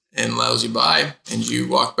 Shrugs and allows you by, and you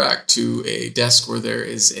walk back to a desk where there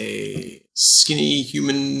is a skinny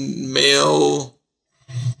human male,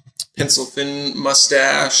 pencil thin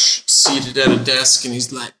mustache, seated at a desk, and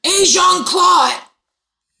he's like, "Hey, Jean-Claude."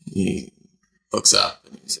 He looks up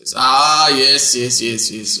and he says, yes,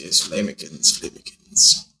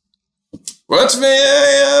 Flamikins. What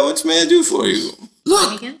may I do for you?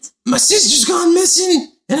 Look, my sister's gone missing.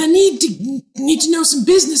 And I need to know some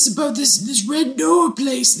business about this Red Door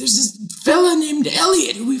place. There's this fella named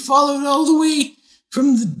Elliot who we followed all the way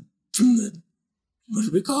from the what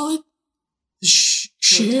do we call it? The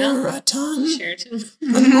Sheraton?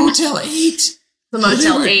 The Motel 8. The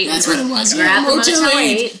Motel 8. That's what it was. Yeah, Motel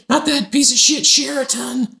 8. Not that piece of shit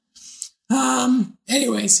Sheraton.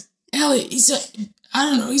 Anyways, Elliot, he's I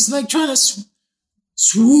don't know, he's like trying to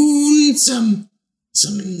swoon some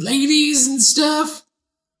ladies and stuff.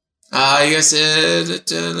 Yes,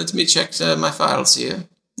 let me check my files here.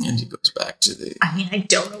 And he goes back to the... I mean, I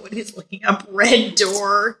don't know what he's looking up. Red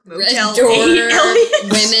Door, Motel Red Door, 8, Elliot.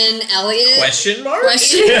 Women, Elliot. Question mark?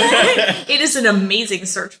 It is an amazing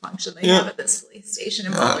search function they have at this police station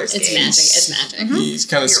in Baldur's Gate. It's magic. He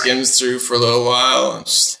kind of skims through for a little while. And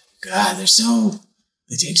just, God, they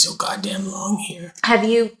take so goddamn long here. Have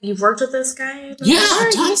you've worked with this guy? Yeah,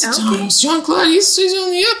 tons of times. Jean-Claude, he's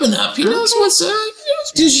on the up and up. He knows what's up.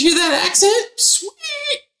 Did you hear that accent? Sweet.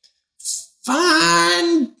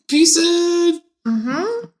 Fine piece of...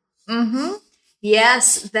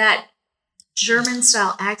 Yes, that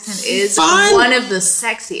German-style accent is one of the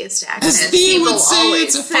sexiest accents. As Steve would say, always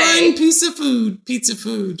it's a fine piece of food. Pizza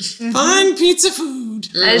food. Fine pizza food.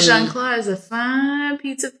 As Jean-Claude is a fine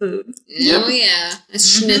pizza food. Oh, yeah. A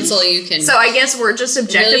schnitzel you can... So I guess we're just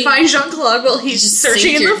objectifying Jean-Claude while he's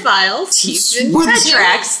searching in the files. That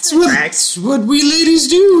tracks. That's what we ladies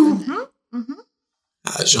do.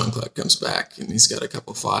 Jean-Claude comes back, and he's got a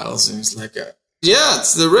couple files, and he's like... Yeah,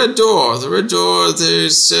 it's the Red Door. The Red Door,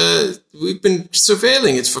 we've been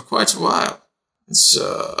surveilling it for quite a while. There's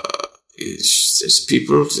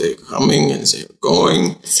people, they're coming and they're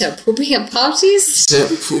going. So pooping at parties? They're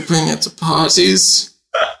pooping at the parties.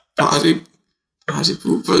 Party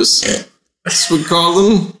poopers. That's what we call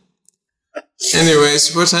them.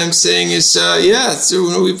 Anyways, what I'm saying is,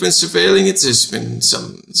 we've been surveilling it.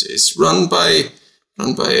 It's run by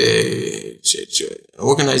an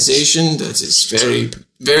organization that is very,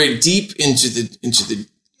 very deep into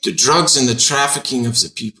the drugs and the trafficking of the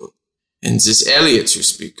people. And this Elliot you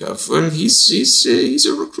speak of, well, he's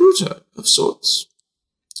a recruiter of sorts.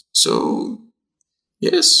 So,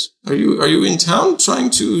 yes, are you in town trying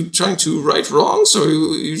to right wrongs, or are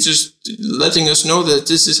you just letting us know that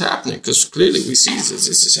this is happening? Because clearly we see that this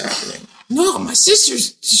is happening. No, my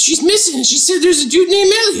she's missing. She said there's a dude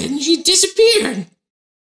named Elliot, and she disappeared.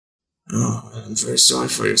 Oh, I'm very sorry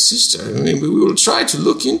for your sister. I mean, we will try to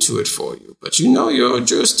look into it for you, but your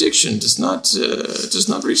jurisdiction does not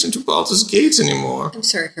reach into Baldur's Gate anymore. I'm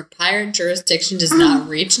sorry, her pirate jurisdiction does not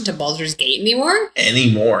reach into Baldur's Gate anymore?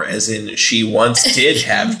 Anymore, as in she once did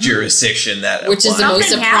have jurisdiction that which is the most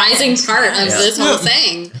surprising part of this whole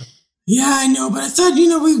thing. Yeah, I know, but I thought,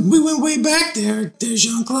 we went way back there,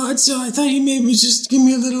 Jean-Claude, so I thought you maybe just give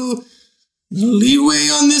me a little leeway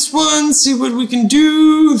on this one, see what we can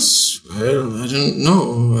do. Well, I don't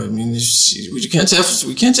know. I mean, we can't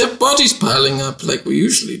have bodies piling up like we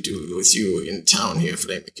usually do with you in town here,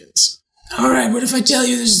 Flamikins. All right, what if I tell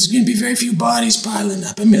you there's going to be very few bodies piling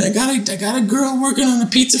up? I mean, I got a girl working on the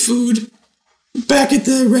pizza food back at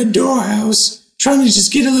the Red Door house, trying to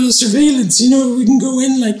just get a little surveillance. We can go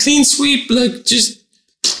in like clean sweep, like just,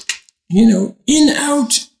 in,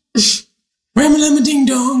 out, ram-a-lam ding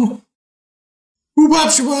dong. Whoop-wop,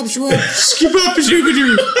 shwop, shwop, skip up,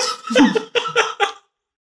 shoo-ba-doo.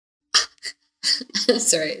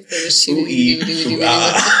 Sorry. Yeah,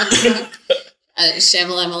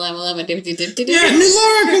 Miss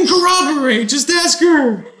Laura can corroborate. Just ask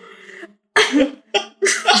her.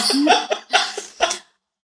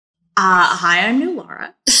 Hi, I'm New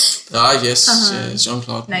Laura. Yes,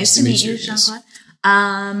 Jean-Claude. Nice to meet you, Jean-Claude.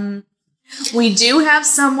 We do have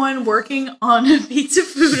someone working on a pizza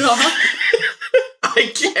food op. I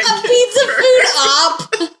can't. A pizza food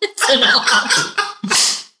op. It's an op.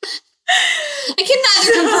 I can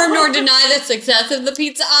neither confirm nor deny the success of the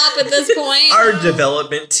pizza op at this point. Our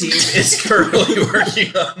development team is currently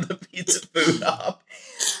working on the pizza food op.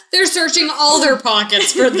 They're searching all their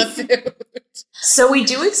pockets for the food. So we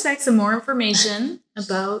do expect some more information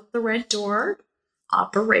about the Red Door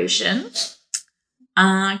operation.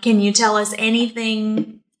 Can you tell us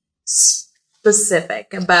anything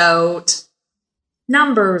specific about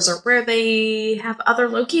numbers or where they have other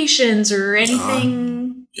locations or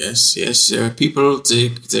anything? Yes. There are people,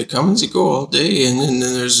 they come and they go all day, and then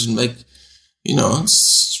there's like,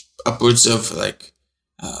 it's upwards of like,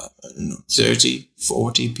 30,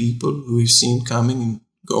 40 people who we've seen coming and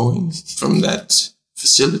going from that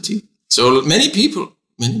facility. So many people.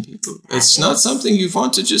 It's not something you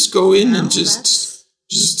want to just go in and just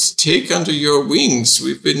take under your wings.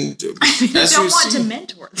 We've been... You don't want to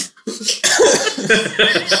mentor them.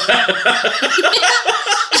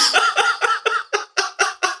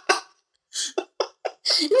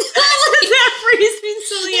 That phrase means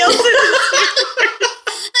something else.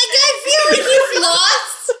 Like, I feel like he's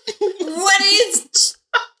lost what is,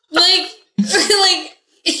 like,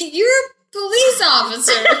 you're a police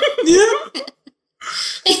officer. Yeah.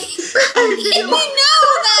 And we know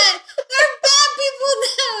that there are bad people in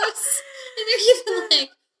the house. And they're giving,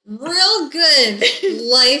 like, real good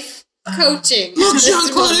life coaching. Look,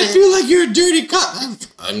 Jean-Claude, I feel like you're a dirty cop.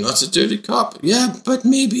 I'm not a dirty cop. Yeah, but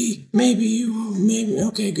maybe you will. Maybe.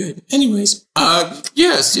 Okay, good. Anyways.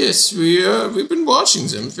 Yes. We've been watching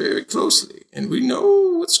them very closely, and we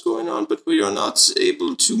know what's going on, but we are not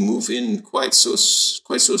able to move in quite so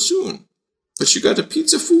soon. But you got a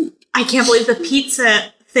pizza food. I can't believe the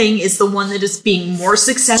pizza thing is the one that is being more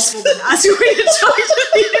successful than us. We're going to talk to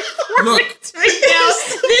the informants right now.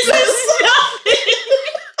 This is nothing.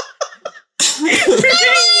 We're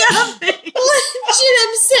doing nothing. Legit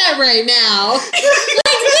upset right now.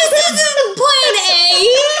 Like, this isn't plan A.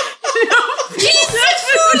 No, pizza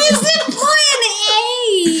food isn't plan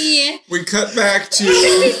A. We cut back to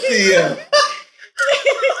the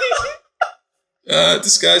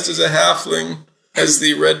disguised as a halfling as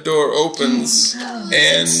the red door opens,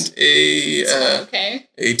 and a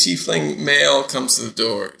tiefling male comes to the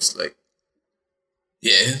door. He's like,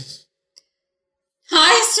 "Yes."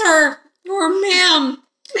 Hi, sir. Or ma'am.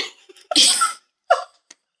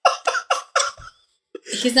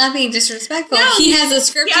 He's not being disrespectful. No, he has a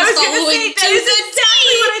script he's following. That is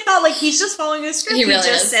exactly what I thought. Like, he's just following a script. He really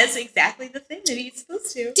just says exactly the thing that he's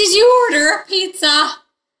supposed to. Did you order a pizza?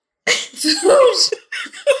 Food?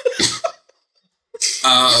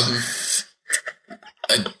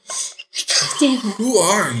 Who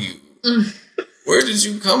are you? Where did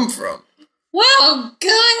you come from? Well,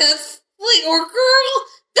 guys, or girl,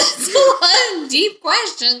 that's a lot of deep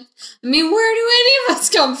questions. I mean, where do any of us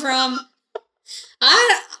come from?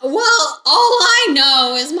 All I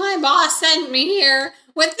know is my boss sent me here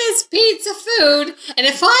with this pizza food, and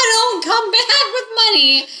if I don't come back with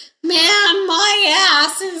money, man, my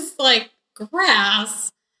ass is like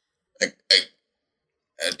grass.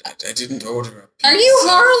 I didn't order a pizza. Are you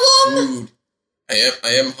Harlem? Food. I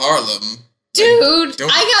am Harlem. Dude,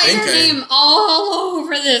 I got your name all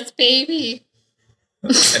over this, baby.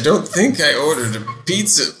 I don't think I ordered a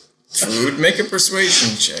pizza food. Make a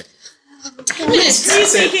persuasion check. Please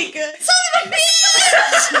make it good. Son of a bitch!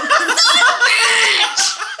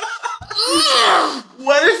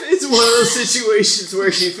 What if it's one of those situations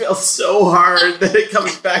where she feels so hard that it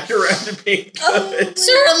comes back around to being good?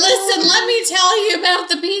 Sir, listen, let me tell you about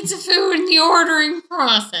the pizza food and the ordering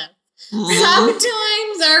process.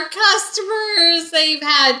 Sometimes our customers, they've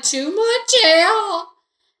had too much ale.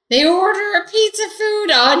 They order a pizza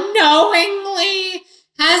food unknowingly.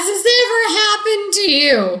 Has this ever happened to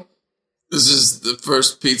you? This is the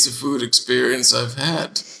first pizza food experience I've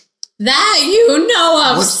had. That you know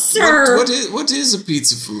of, sir. What is a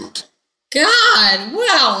pizza food? God,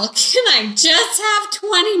 well, can I just have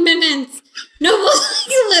 20 minutes? No,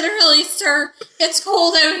 literally, sir, it's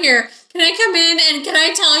cold out here. Can I come in and can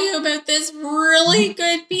I tell you about this really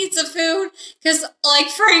good pizza food? Because,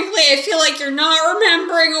 frankly, I feel like you're not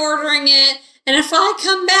remembering ordering it. And if I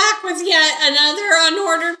come back with yet another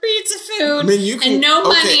ordered pizza food I mean, you can, and no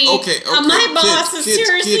money. Okay. My boss is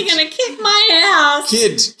seriously going to kick my ass.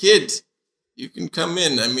 Kid, you can come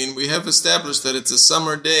in. I mean, we have established that it's a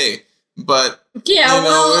summer day, but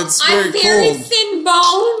it's very I'm very cold.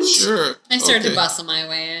 thin-boned. Sure. I started to bustle my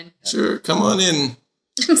way in. Sure, come on in.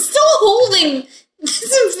 I'm still holding this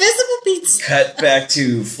invisible pizza. Cut back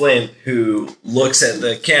to Flint, who looks at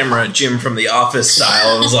the camera, Jim from The Office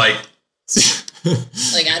style, and was like...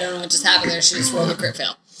 Like, I don't know what just happened there. She just rolled a crit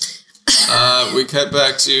fail. We cut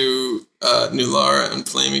back to New Lara and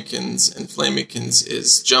Flamikins, and Flamikins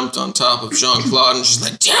is jumped on top of Jean-Claude, and she's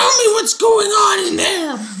like, tell me what's going on in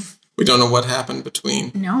there. We don't know what happened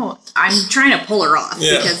between. No, I'm trying to pull her off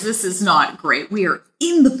because this is not great. We are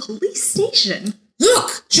in the police station.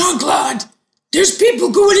 Look, Jean-Claude, there's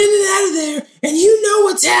people going in and out of there, and you know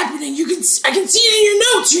what's happening. I can see it in your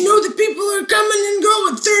notes. You know that people are coming and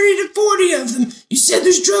going, 30 to 40 of them. You said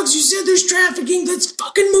there's drugs. You said there's trafficking. Let's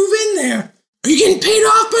fucking move in there. Are you getting paid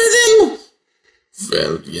off by them?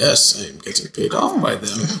 Well, yes, I am getting paid off by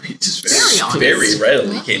them. He just very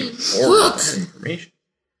readily came forward with that information.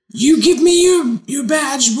 You give me your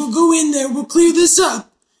badge. We'll go in there. We'll clear this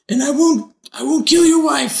up, and I won't kill your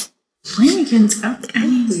wife. Flamikins,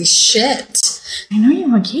 holy shit. I know you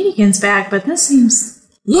want Katiekin's back, but this seems...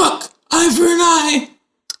 Look, eye for an eye,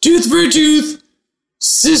 tooth for a tooth,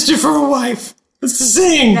 sister for a wife. That's the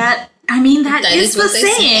saying. That is the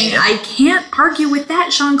saying. I can't argue with that,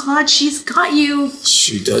 Jean-Claude. She's got you.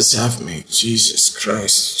 She does have me. Jesus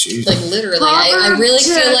Christ. Jesus. Like, literally, I really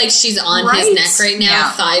feel like she's on his neck right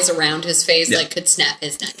now, thighs around his face, like, could snap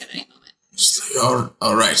his neck at any moment. Just like,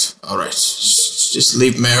 all right. Just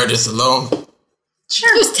leave Meredith alone.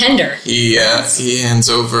 Sure. It was tender. He hands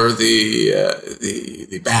over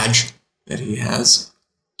the badge that he has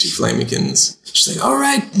to Flamikins. She's like, all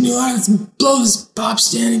right, let's blow this pop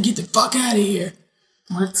stand and get the fuck out of here.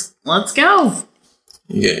 Let's go.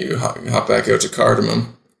 You hop back out to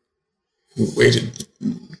Cardamom, who waited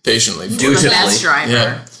patiently for the best driver.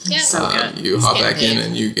 Yeah. So good. You hop back in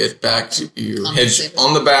and you get back to you head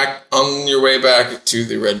on your way back to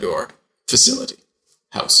the Red Door facility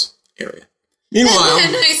house area. Meanwhile,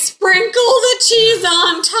 and I sprinkle the cheese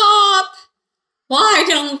on top. Why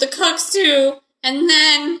don't the cooks do? And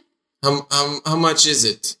then how much is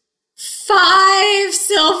it? 5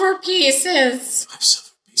 silver pieces. 5 silver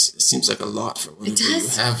pieces. It seems like a lot for what you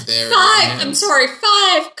have there. 5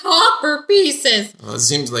 copper pieces. Well, it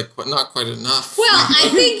seems like not quite enough. Well, I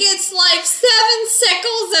think it's like 7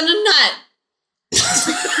 sickles and a nut.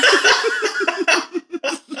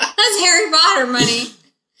 That's Harry Potter money.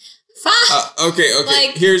 5. Okay.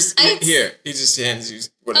 Like, here. He just hands you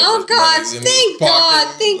whatever. Oh God! Thank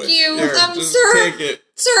God! Thank you, sir. Take it.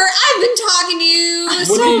 Sir, I've been talking to you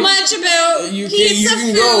so much about pizza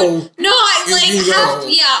food. Go. No, I really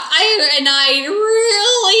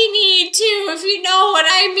need to. If you know what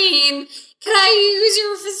I mean, can I use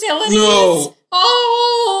your facilities? No.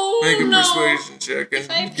 Oh, Make a persuasion check and if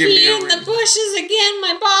I give me pee in the bushes again,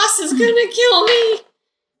 my boss is gonna kill me.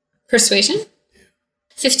 Persuasion?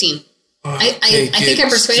 15. I think I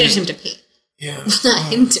persuaded him to pee. Yeah.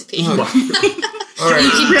 Not him to pee. All right.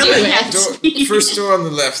 You can do it. First door on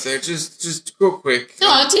the left there. Just go quick.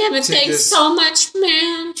 Oh, damn it. Thanks so much,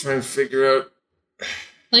 man. Try and figure out.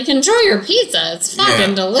 Like, enjoy your pizza. It's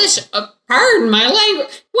fucking delicious. Pardon my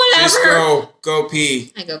language. Whatever. Just go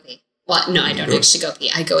pee. I go pee. Well, no, I don't actually go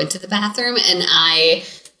pee. I go into the bathroom and I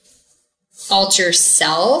alter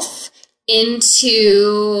self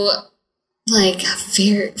into, like,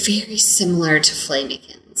 very, very similar to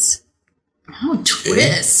Flamikins. Oh,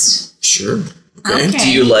 twist. Sure. Okay.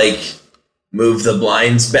 Do you, like, move the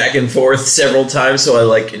blinds back and forth several times so I,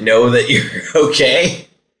 like, know that you're okay?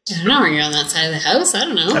 I don't know. Are you on that side of the house? I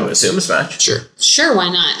don't know. I would assume it's fine. Sure, why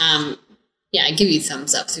not? Yeah, I give you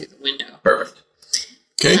thumbs up through the window. Perfect.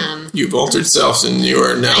 Okay. You've altered selves and you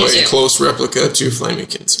are now a close replica to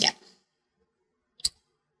Flamikins. Yeah.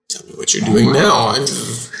 Tell me what you're doing now.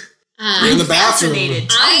 You're in the bathroom.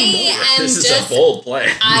 This is a bold plan.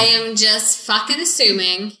 I am just fucking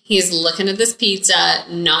assuming he's looking at this pizza,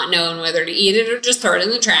 not knowing whether to eat it or just throw it in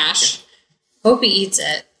the trash. Hope he eats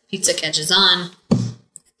it. Pizza catches on.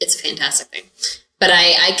 It's a fantastic thing. But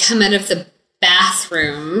I come out of the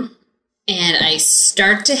bathroom and I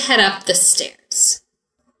start to head up the stairs.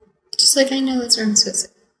 Just like I know that's where I'm supposed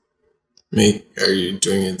to. Are you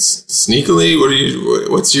doing it sneakily?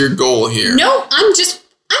 What's your goal here? No, I'm just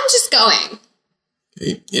going.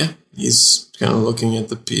 Okay, yeah, he's kind of looking at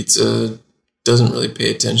the pizza, doesn't really pay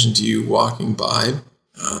attention to you walking by,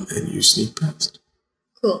 and you sneak past.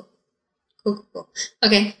 Cool.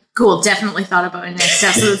 Okay, Cool, definitely thought about an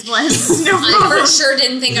excess of this blend. No I for sure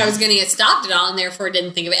didn't think I was going to get stopped at all, and therefore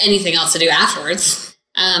didn't think of anything else to do afterwards.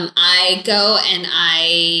 I go and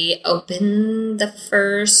I open the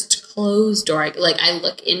first closed door. I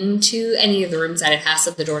look into any of the rooms at a house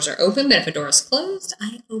if the doors are open, but if a door is closed,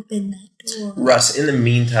 I open that door. Russ, in the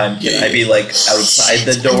meantime, can I be outside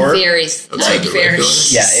the door? I'm very if some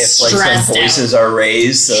voices are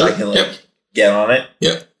raised, so I can get on it.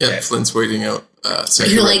 Yep. Okay. Flint's waiting out outside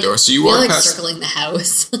the red door. So you walk past, circling the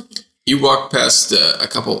house. You walk past a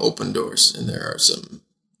couple open doors, and there are some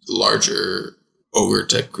larger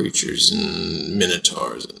ogre-type creatures and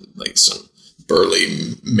minotaurs and some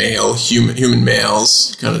burly human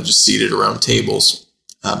males kind of just seated around tables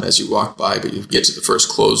as you walk by, but you get to the first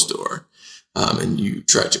closed door and you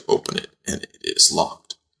try to open it and it is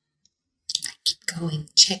locked. I keep going,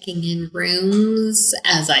 checking in rooms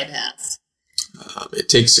as I pass. It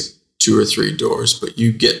takes 2 or 3 doors, but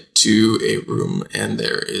you get to a room and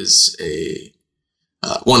there is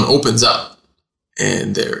one opens up.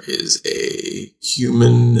 And there is a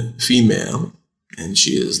human female, and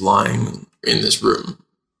she is lying in this room,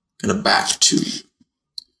 kind of back to you.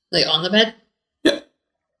 On the bed? Yeah.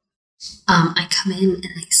 I come in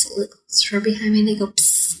and I slowly close her behind me and I go,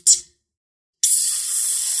 psst,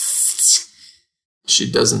 psst.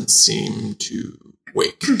 She doesn't seem to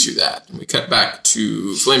wake to that. And we cut back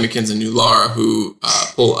to Flamekins and New Lara, who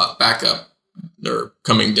pull back up. They're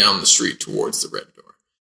coming down the street towards the red door.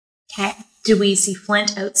 Okay. Do we see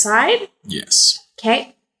Flint outside? Yes.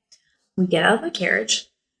 Okay. We get out of the carriage,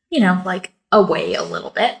 away a little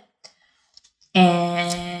bit,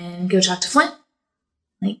 and go talk to Flint.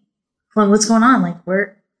 Flint, what's going on?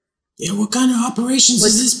 Where? Yeah, what kind of operations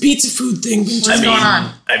is this pizza food thing been going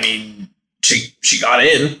on? I mean, she got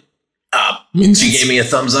in. She gave me a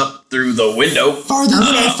thumbs up through the window. Farther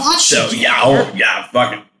than I thought she did.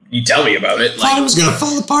 Fucking. You tell me about it. I thought it was gonna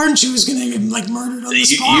fall apart and she was gonna get murdered on the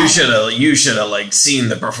spot. You should have seen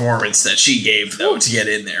the performance that she gave though to get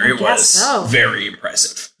in there. It was very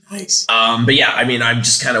impressive. Nice. But yeah, I mean, I'm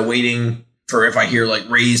just kind of waiting for if I hear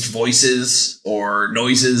raised voices or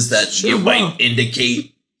noises that might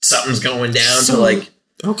indicate something's going down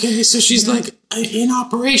Okay, so she's in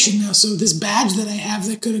operation now. So this badge that I have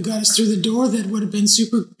that could have got us through the door that would have been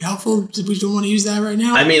super helpful. We don't want to use that right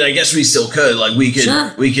now. I mean, I guess we still could. We could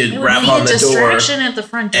rap on the door at the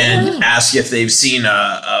front door and ask if they've seen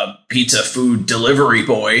a pizza food delivery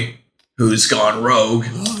boy who's gone rogue.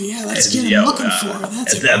 Oh yeah, let's get him looking for her.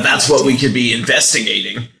 That's what we could be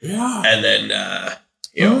investigating. Yeah, and then all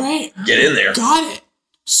right, get in there. Got it.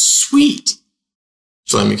 Sweet.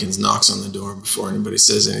 Flamekins knocks on the door before anybody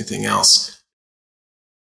says anything else.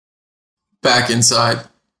 Back inside.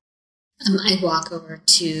 I walk over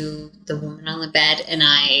to the woman on the bed and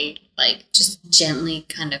I just gently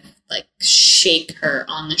kind of shake her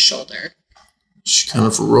on the shoulder. She kind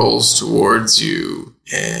of rolls towards you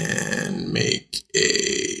and make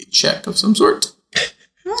a check of some sort.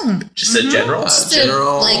 Just a general?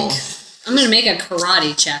 General. I'm gonna make a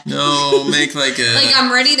karate check. No, make a...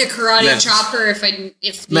 I'm ready to karate chop her if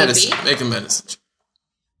medicine. Need be. Make a medicine check.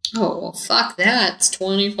 Oh, well, fuck that. It's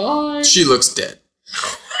 25. She looks dead.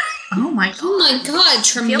 Oh my god,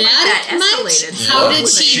 traumatic much? How did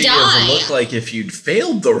she die? Look like if you'd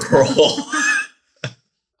failed the role.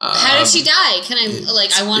 How did she die? Can I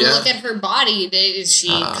want to look at her body. Is she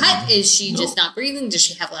cut? Is she just not breathing? Does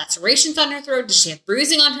she have lacerations on her throat? Does she have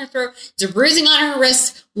bruising on her throat? Is there bruising on her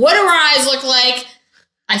wrists? What do her eyes look like?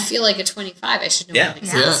 I feel like a 25. I should know what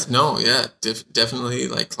exactly. Definitely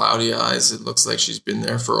cloudy eyes. It looks like she's been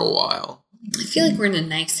there for a while. I feel like we're in a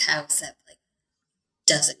nice house that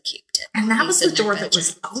doesn't keep it. And that was the door that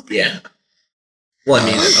was open. Yeah. Well, I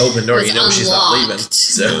mean, an open door, she's not leaving.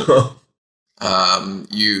 So...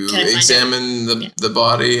 you examine the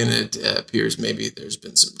body and it appears maybe there's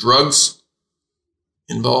been some drugs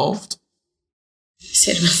involved. I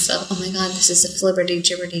say to myself, oh my god, this is a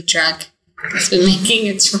flibberty-gibberty drug. It's been making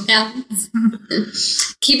its rounds.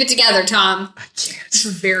 Keep it together, Tom. I can't. It's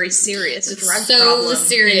a very serious drug so problem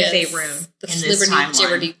serious. In Faerun. The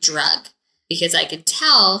flibberty-gibberty drug. Because I could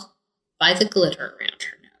tell by the glitter around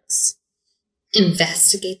her nose.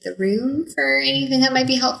 Investigate the room for anything that might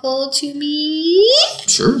be helpful to me.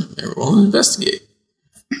 Sure, everyone investigate.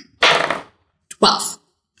 12.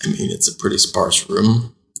 I mean, it's a pretty sparse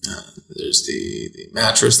room. There's the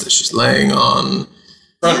mattress that she's laying on.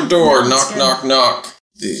 Front door, knock, knock, knock.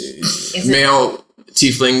 The male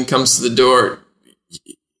tiefling comes to the door.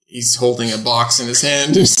 He's holding a box in his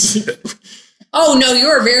hand. Oh, no, you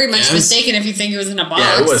are very much mistaken if you think it was in a box.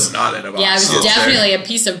 Yeah, it was not in a box. Yeah, it was definitely a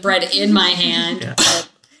piece of bread in my hand.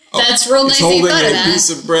 That's real nice. He's holding a piece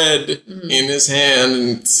of bread in his hand,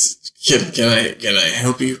 and can I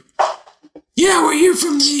help you? Yeah, we're here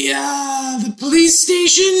from the police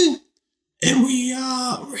station, and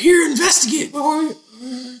we're here to investigate. We're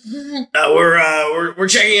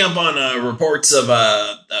checking up on reports of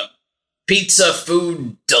a pizza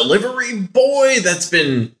food delivery boy that's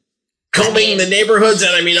been combing the neighborhoods,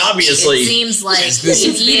 and I mean, obviously, it seems like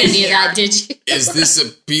you didn't do that, did you? Is this a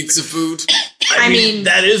pizza food? I mean,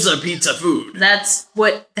 that is a pizza food. That's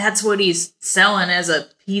what he's selling as a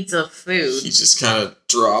pizza food. He just kind of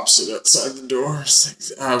drops it outside the door.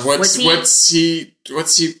 What's he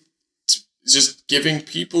just giving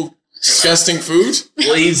people disgusting food?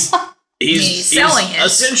 Well, he's selling it.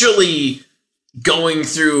 Essentially going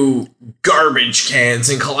through garbage cans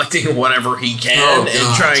and collecting whatever he can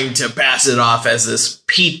and trying to pass it off as this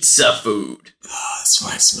pizza food. Oh, that's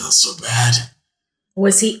why it smells so bad.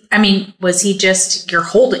 Was he just, you were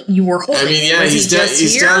holding? I mean, yeah, he was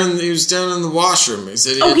down in the washroom. He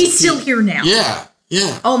said he's still here now. Yeah.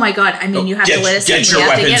 Oh my God. I mean, you have to let us in. Get your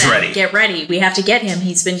weapons ready. Get ready. We have to get him.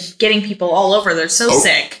 He's been getting people all over. They're so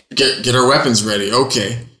sick. Get our weapons ready.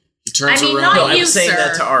 Okay. He turns around. Not I'm you, saying sir.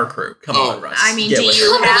 that to our crew. Come on, Russ. I mean, Come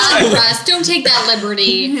on, Russ. Don't take that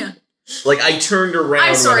liberty. Like, I turned around.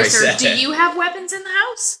 I'm sorry, when I sir. said, Do you have weapons in the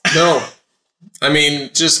house? No. I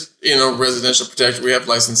mean, just, residential protection. We have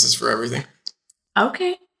licenses for everything.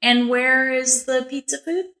 Okay. And where is the pizza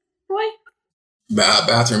food boy?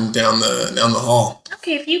 Bathroom down the hall.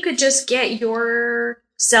 Okay, if you could just get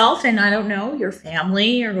yourself and, I don't know, your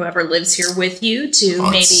family or whoever lives here with you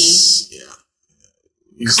to maybe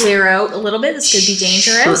clear out a little bit. This could be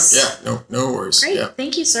dangerous. Sure. Yeah, no worries. Great. Yeah.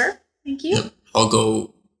 Thank you, sir. Thank you. Yeah. I'll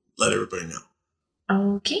go let everybody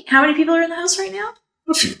know. Okay. How many people are in the house right now?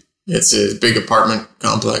 A few. It's a big apartment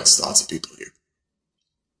complex. Lots of people here.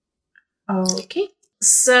 Okay.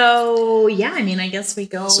 So, yeah, I mean, I guess we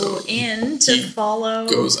go in to follow.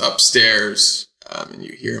 Goes upstairs, and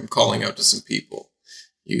you hear him calling out to some people.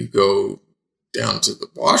 You go down to the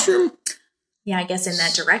washroom. Yeah, I guess in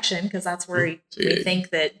that direction, because that's where we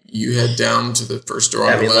think that... You head down to the first door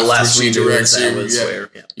on the left. The last which directs you. where,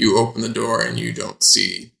 You open the door, and you don't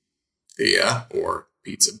see Thea or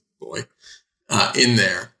Pizza Boy in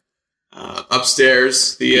there.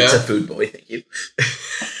 Upstairs, Thea... Pizza food boy, thank you.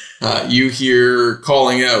 You hear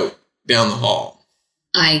calling out down the hall.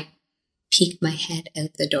 I peek my head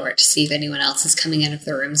out the door to see if anyone else is coming out of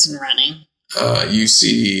the rooms and running. You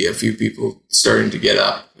see a few people starting to get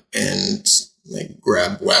up and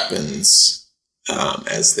grab weapons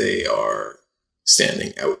as they are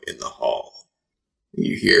standing out in the hall.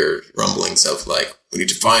 You hear rumblings of we need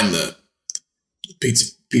to find the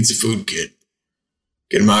pizza food kid.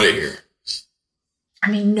 Get him out of here. I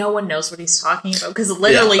mean, no one knows what he's talking about because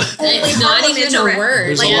literally it's not even a word.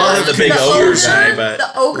 There's a lot of the big ogre guy, but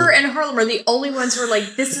the ogre and Harlem are the only ones who are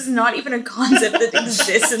this is not even a concept that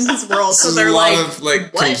exists in this world. So they're a lot of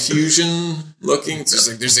confusion looking. It's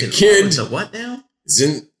just there's a kid. It's a what now? He's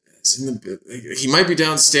in the. He might be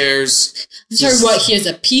downstairs. I'm sorry, what? He has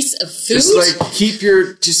a piece of food. Just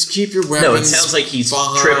keep your weapons. No, it sounds like he's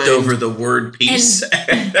tripped over the word piece.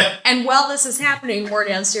 And while this is happening, we're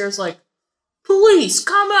downstairs police,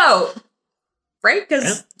 come out! Right?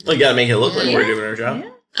 Because we gotta make it look like we're doing our job.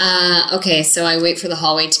 Yeah. Okay, so I wait for the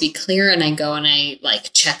hallway to be clear, and I go and I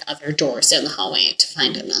check other doors down the hallway to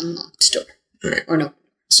find an unlocked door. Right. Or no.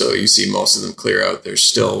 So you see most of them clear out. There's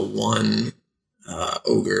still one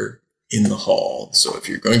ogre in the hall. So if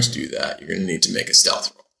you're going to do that, you're going to need to make a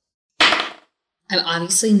stealth roll. I'm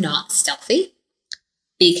obviously not stealthy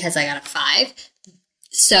because I got a 5.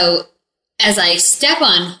 So as I step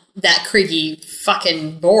on that creaky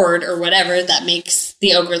fucking board or whatever that makes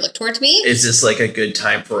the ogre look towards me. Is this a good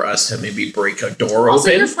time for us to maybe break a door also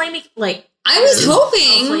open? You're flaming, I was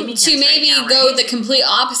hoping to maybe right now, go the complete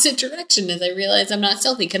opposite direction as I realize I'm not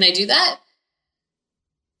stealthy. Can I do that?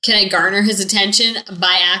 Can I garner his attention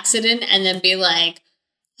by accident and then be like,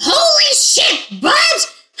 holy shit, bud!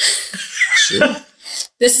 Sure.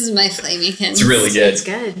 This is my Flamekins. It's really good. It's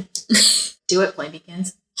good. Do it,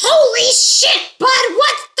 Flamekins. Holy shit, bud!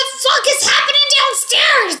 What the fuck is happening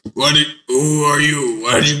downstairs? Who are you?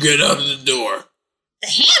 Why'd you get out of the door? The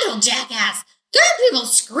handle, jackass! There are people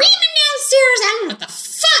screaming downstairs. I don't know what the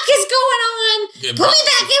fuck is going on. Put me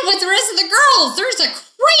back in with the rest of the girls. There's a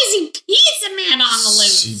crazy pizza man on the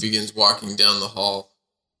loose. She begins walking down the hall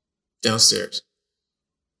downstairs.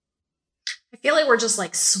 I feel like we're just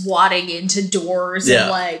swatting into doors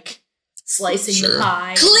and slicing the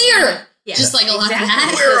pie. Clear! Yeah. Just a lot of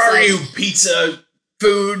that. Where are you, pizza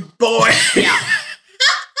food boy? Yeah.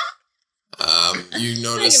 you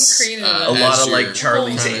notice a lot of like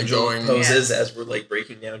Charlie's Angel poses as we're like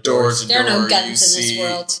breaking down doors. There are no guns in this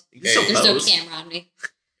world. There's no camera on me.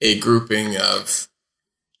 A grouping of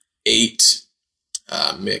 8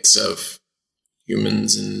 mix of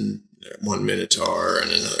humans and one minotaur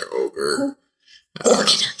and another ogre.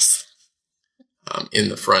 Organized. In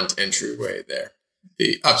the front entryway there.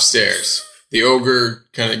 The upstairs. The ogre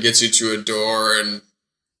kind of gets you to a door and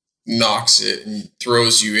knocks it and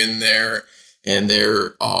throws you in there. And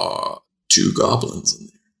there are 2 goblins in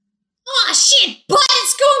there. Oh shit, bud,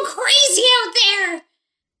 it's going crazy out there.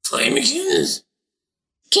 Flamekins?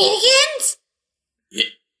 Kittikins?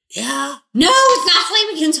 Yeah. No, it's not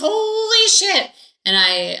Flamekins. Holy shit. And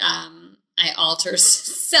I alter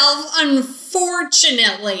self,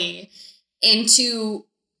 unfortunately, into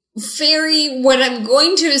what I'm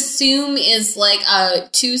going to assume is like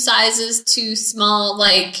 2 sizes too small,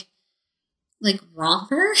 like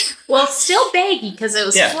romper. Well, still baggy because it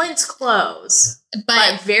was Flint's clothes,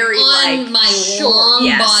 but very on like my short, long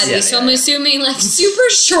body. So I'm assuming like super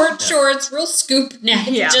short shorts, real scoop neck,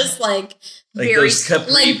 just like very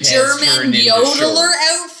like German yodeler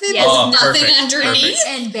outfit with nothing underneath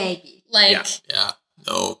and baggy. Like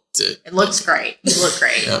no, it looks great. You look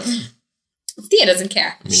great. Thea doesn't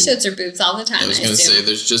care. She shoots her boobs all the time. I was going to say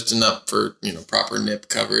there's just enough for proper nip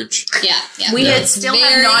coverage. Yeah. We have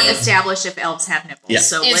not established if elves have nipples. Yeah.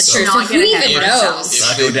 So let's not get ahead of ourselves.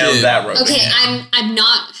 Let's go down that road. Okay, I'm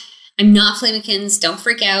not Flamekins. Don't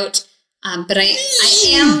freak out. But I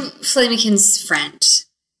am Flamekins' friend.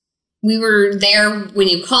 We were there when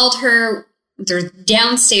you called her. They're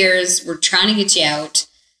downstairs. We're trying to get you out.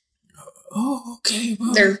 Oh, okay.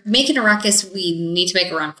 Well, they're making a ruckus. We need to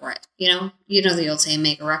make a run for it. You know the old saying,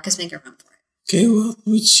 make a ruckus, make a run for it. Okay, well,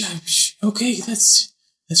 okay, that's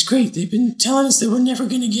great. They've been telling us that we're never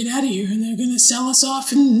going to get out of here, and they're going to sell us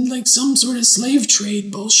off in, like, some sort of slave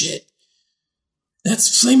trade bullshit. That's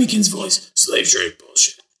Flamekins' voice. Slave trade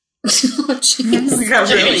bullshit. Oh, jeez. We got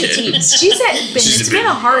really deep. It's been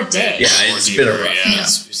a hard day. Yeah, it's been a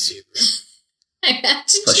rough. I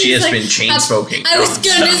imagine but she has been chain smoking. I was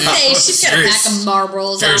going to say, she's got a pack of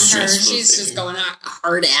marbles on her. She's just going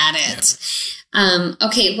hard at it.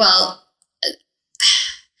 Okay, well,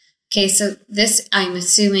 so this, I'm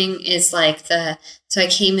assuming, is like so I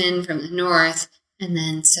came in from the north, and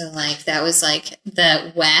then that was like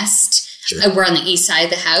the west. Sure. We're on the east side of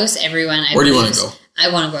the house. Everyone, where do you want to go?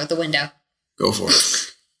 I want to go out the window. Go for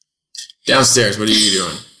it. Downstairs, what are you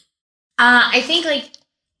doing? I think,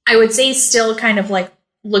 I would say still kind of like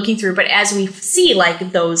looking through, but as we see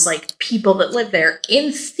like those like people that live there,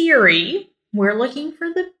 in theory, we're looking for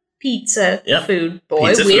the pizza food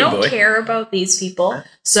boy. We don't care about these people.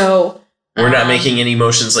 So we're not making any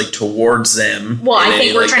motions like towards them. Well, I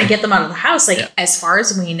think we're trying to get them out of the house. As far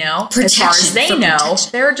as we know, as far as they know,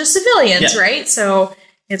 they're just civilians, right? So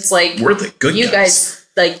it's like we're the good guys.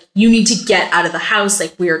 Like you need to get out of the house.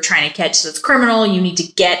 Like we are trying to catch this criminal. You need to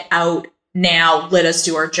get out. Now, let us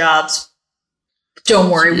do our jobs. Don't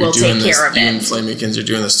worry, we'll take care of it. You and Flamekins are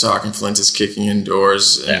doing this talk, and Flint is kicking in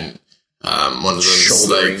doors, and one of them is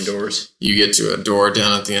like, doors. You get to a door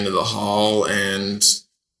down at the end of the hall, and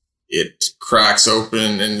it cracks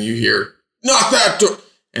open, and you hear, knock that door!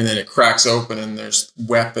 And then it cracks open, and there's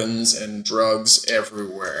weapons and drugs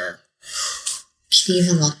everywhere. Can you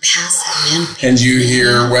even look past that, man? And you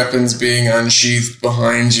hear weapons being unsheathed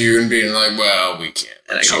behind you and being like, well, we can't.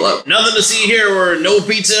 And I go up. Nothing to see here. We're no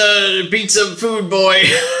pizza food boy.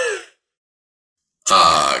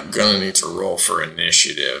 Gonna need to roll for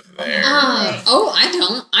initiative there. I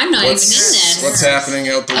don't. I'm not even in this. What's happening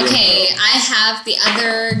out the window? Okay, I have the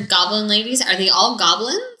other goblin ladies. Are they all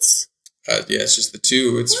goblins? Yeah, it's just the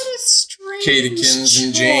 2. It's what a strange Katykins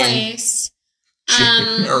and Jane.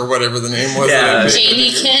 Or whatever the name was. Yeah.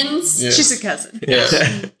 Janiekins. Yeah. She's a cousin.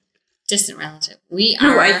 Yeah. Distant relative. We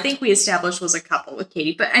are. Who I think we established was a couple with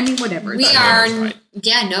Katie, but I mean, whatever. We are.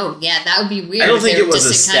 That would be weird. I don't think it was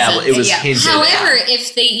established. It was hinted at. However,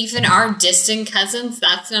 if they even are distant cousins,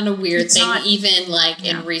 that's not a weird thing, even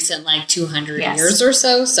in recent 200 years or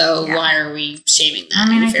so. So why are we shaming that? I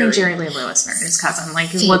mean, I think Jerry Lee Lewis married his cousin,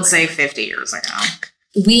 let's say 50 years ago.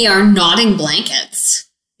 We are knotting blankets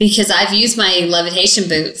because I've used my levitation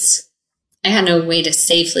boots. I had no way to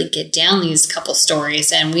safely get down these couple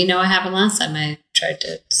stories, and we know what happened last time I tried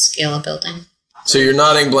to scale a building. So you're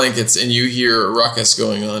knotting blankets, and you hear a ruckus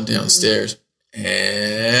going on downstairs.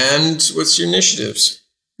 And what's your initiatives?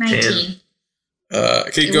 19.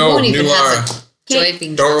 Okay, go, New Lara.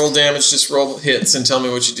 Don't roll damage, just roll hits and tell me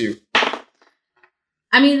what you do.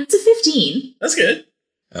 I mean, it's a 15. That's good.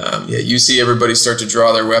 You see everybody start to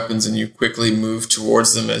draw their weapons, and you quickly move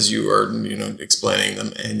towards them as you are, explaining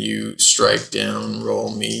them, and you strike down.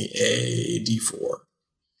 Roll me a d4.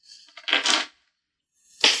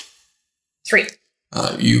 3.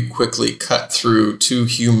 You quickly cut through 2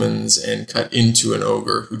 humans and cut into an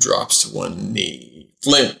ogre who drops to one knee.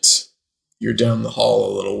 Flint, you're down the hall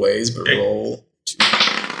a little ways, but roll to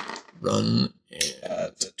run.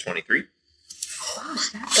 And 23. Wow,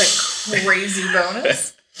 that's a crazy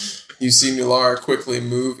bonus. You see Nulara quickly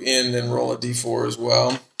move in and roll a d4 as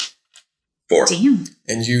well. 4. Damn.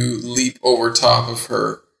 And you leap over top of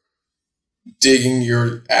her, digging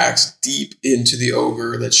your axe deep into the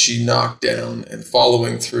ogre that she knocked down and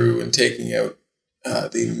following through and taking out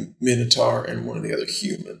the Minotaur and one of the other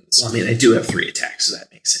humans. Well, I mean, I do have 3 attacks, so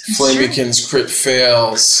that makes sense. Flameykin's crit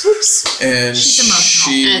fails. Oops. And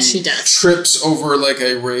she as she does. trips over like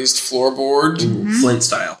a raised floorboard. Flint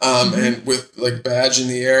style. And with like badge in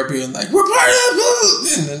the air being like, we're part of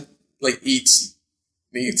it! And then like eats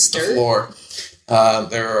the floor.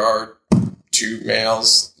 There are 2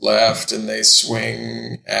 males left, and they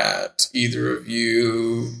swing at either of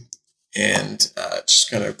you and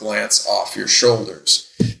just kind of glance off your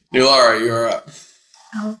shoulders. Nulara, you're up.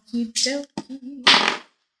 Okie dokie.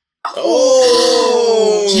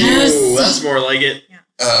 Oh! Yes! That's more like it.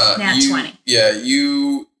 Nat 20. Yeah,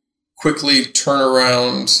 you quickly turn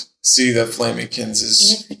around, see that Flamykins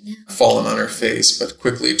is fallen on her face, but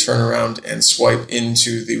quickly turn around and swipe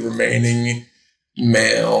into the remaining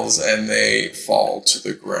males, and they fall to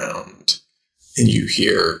the ground. And you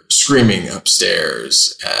hear screaming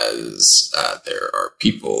upstairs as there are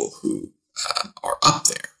people who are up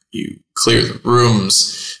there. You clear the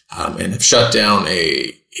rooms and have shut down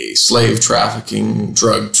a slave trafficking,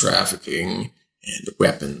 drug trafficking, and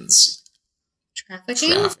weapons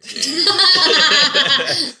trafficking.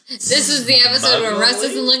 This is the episode where Russ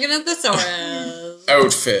isn't looking at the thesaurus.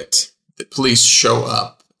 Outfit. The police show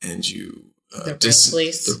up, and you... The real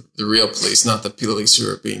police. The real police, not the police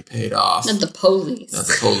who are being paid off. Not the police. Not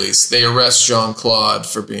the police. They arrest Jean-Claude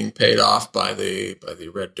for being paid off by the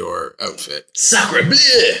Red Door outfit. Sacre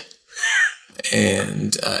bleu!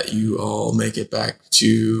 And you all make it back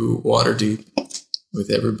to Waterdeep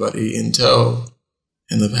with everybody in tow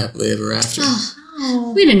and live happily ever after.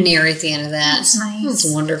 Oh, we didn't narrate the end of that. That's nice.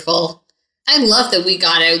 That's wonderful. I love that we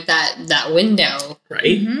got out that window.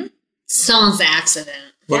 Right? Mm-hmm. Someone's accident.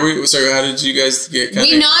 Sorry, how did you guys get?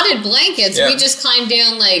 We knotted blankets. Yeah. We just climbed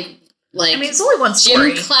down like I mean, it's only one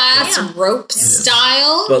story. gym class rope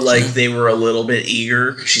style. But like they were a little bit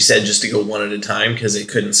eager. She said just to go one at a time because they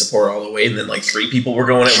couldn't support all the way, and then like 3 people were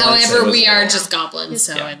going at once. However, we are just goblins,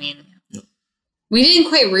 so I mean, we didn't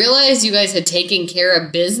quite realize you guys had taken care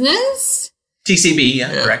of business.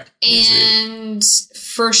 TCB, correct. And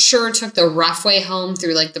for sure took the rough way home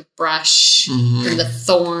through like the brush, through the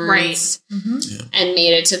thorns, right? And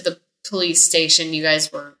made it to the police station. You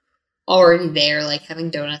guys were already there, like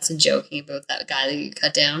having donuts and joking about that guy that you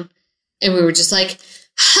cut down. And we were just like,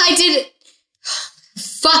 I did it.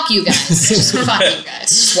 Fuck you guys. Just fuck you guys.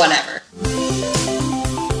 Just whatever.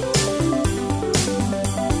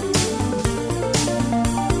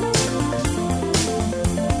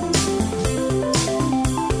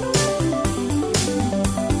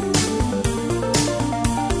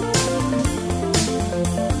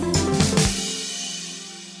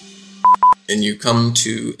 And you come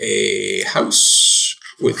to a house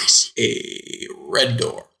with a red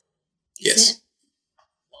door. Yes.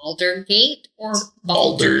 Aldergate or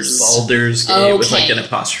Baldur's? Baldur's Gate with like an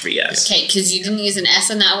apostrophe S. Okay, because you didn't use an S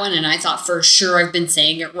in that one, and I thought for sure I've been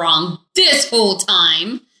saying it wrong this whole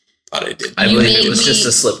time. But I did. I believe it was just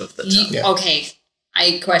a slip of the tongue. Okay.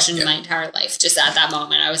 I questioned my entire life just at that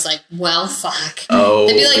moment. I was like, well, fuck. Oh.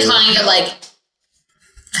 It'd be like calling it like,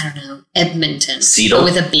 I don't know, Edmonton. Seattle?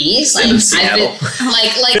 With a B. Instead of Seattle.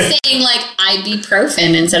 Like saying like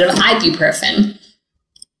ibuprofen instead of ibuprofen.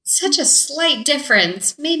 Such a slight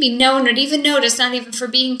difference. Maybe no one would even notice, not even for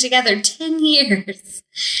being together 10 years.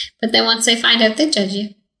 But then once they find out, they judge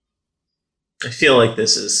you. I feel like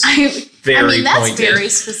this is very that's pointed. very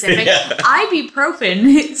specific.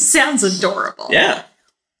 Ibuprofen sounds adorable. Yeah.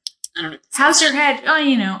 I don't know. How's your head? Oh,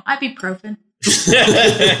 ibuprofen.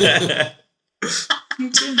 You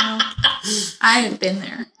do know. I have been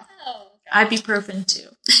there. Ibuprofen too.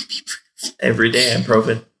 Every day I'm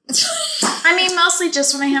profen. I mean, mostly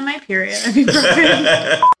just when I have my period.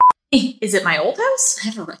 Ibuprofen. Is it my old house? I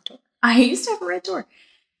have a red door. I used to have a red door.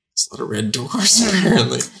 It's a lot of red doors,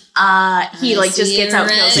 apparently. He just gets out,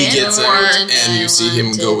 goes in. He gets out, and you see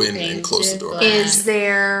him go in and close the door. Is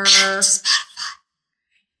there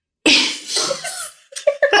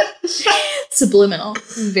Subliminal.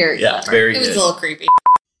 Very clever. Very It was good. a little creepy.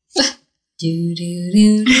 Do, do,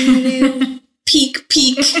 do, do, do. Peek,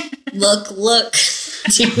 peek. Look, look.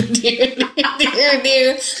 Do, do, do, do,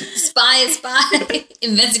 do. Spy, spy.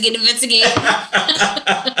 Investigate, investigate.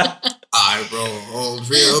 I rolled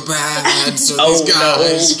real bad, so these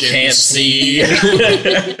guys can't see.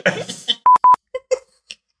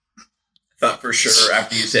 Thought for sure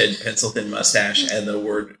after you said pencil thin mustache and the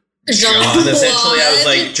word Jean-Claude. John, essentially, I was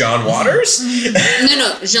like, John Waters?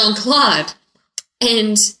 No, Jean-Claude.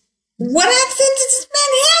 And what accent does this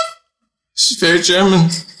man have? She's very German.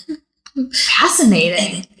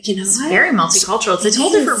 Fascinating. You know, it's very multicultural. It's a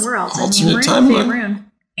whole different world. Alternate we're in timeline. Faerun.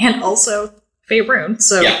 And also Faerun.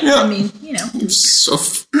 So, Yeah. I mean, you know. So,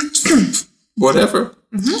 whatever.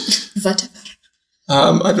 Whatever.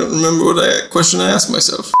 I don't remember what question I asked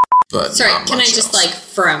myself. But Sorry, can I just,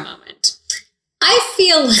 for a moment? I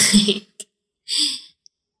feel like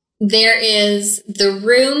there is the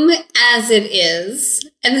room as it is,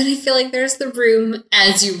 and then I feel like there's the room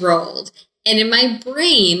as you rolled. And in my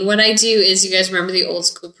brain, what I do is, you guys remember the old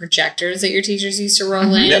school projectors that your teachers used to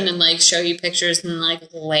roll in and show you pictures and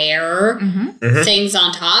layer things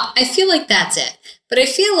on top? I feel like that's it. But I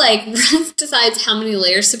feel like Russ decides how many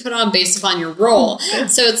layers to put on based upon your roll.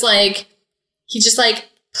 So it's he just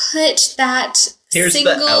put that Here's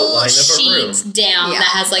single the outline of a sheet room. down that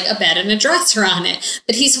has a bed and a dresser on it.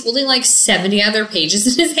 But he's holding 70 other pages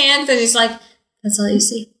in his hands, and he's like, that's all you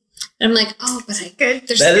see. And I'm like, oh, but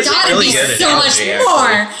there's gotta be so much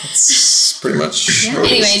more. It's pretty much.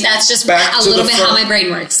 Anyway, that's just a little bit how my brain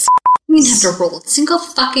works. You didn't have to roll a single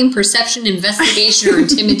fucking perception, investigation, or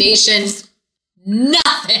intimidation.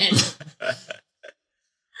 Nothing.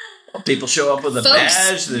 Well, people show up with a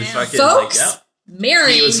badge. There's fucking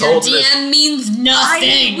marrying your DM means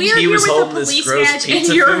nothing. We're he here was with holding a this police gross badge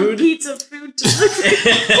pizza and your food. pizza food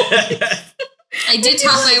delivery. I did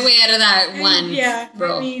talk my way out of that one. Yeah,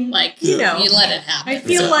 roll. I mean, you let it happen. I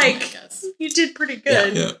feel like you did pretty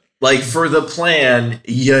good. Yeah. For the plan,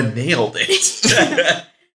 you nailed it.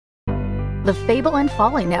 The Fable and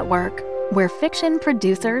Folly Network, where fiction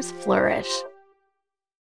producers flourish.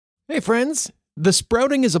 Hey, friends. The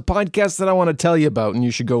Sprouting is a podcast that I want to tell you about and you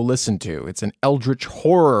should go listen to. It's an eldritch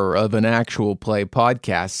horror of an actual play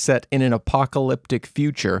podcast set in an apocalyptic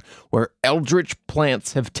future where eldritch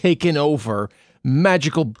plants have taken over,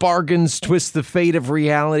 magical bargains twist the fate of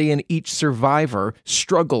reality, and each survivor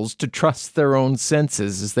struggles to trust their own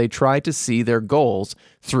senses as they try to see their goals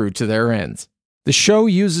through to their ends. The show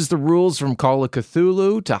uses the rules from Call of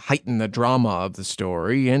Cthulhu to heighten the drama of the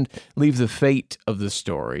story and leave the fate of the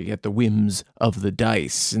story at the whims of the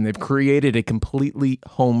dice. And they've created a completely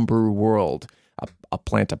homebrew world, a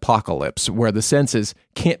plant apocalypse, where the senses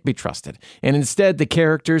can't be trusted. And instead, the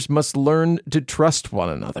characters must learn to trust one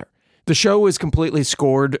another. The show is completely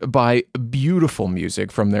scored by beautiful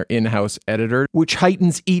music from their in-house editor, which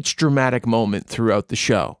heightens each dramatic moment throughout the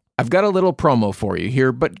show. I've got a little promo for you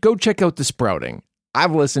here, but go check out The Sprouting.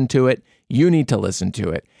 I've listened to it. You need to listen to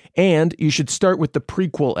it. And you should start with the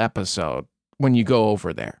prequel episode when you go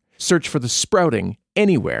over there. Search for The Sprouting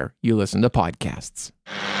anywhere you listen to podcasts.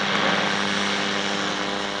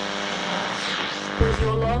 With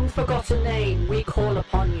your long-forgotten name, we call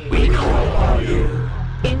upon you. We call upon you.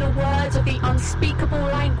 In the words of the unspeakable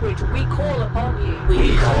language, we call upon you.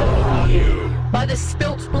 We call upon you. By the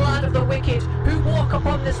spilt blood of the wicked, who walk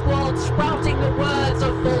upon this world, sprouting the words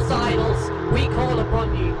of false idols, we call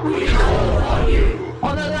upon you. We call upon you.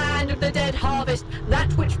 On the land of the dead harvest,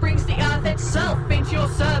 that which brings the earth itself into your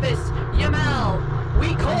service, Yamal,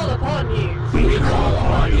 we call upon you. We call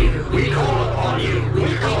upon you. We call upon you. We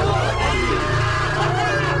call upon you.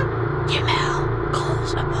 Yamal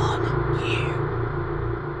calls upon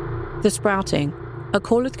you. The Sprouting, a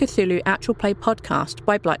Call of Cthulhu actual play podcast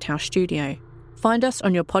by Blighthouse Studio. Find us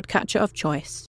on your podcatcher of choice.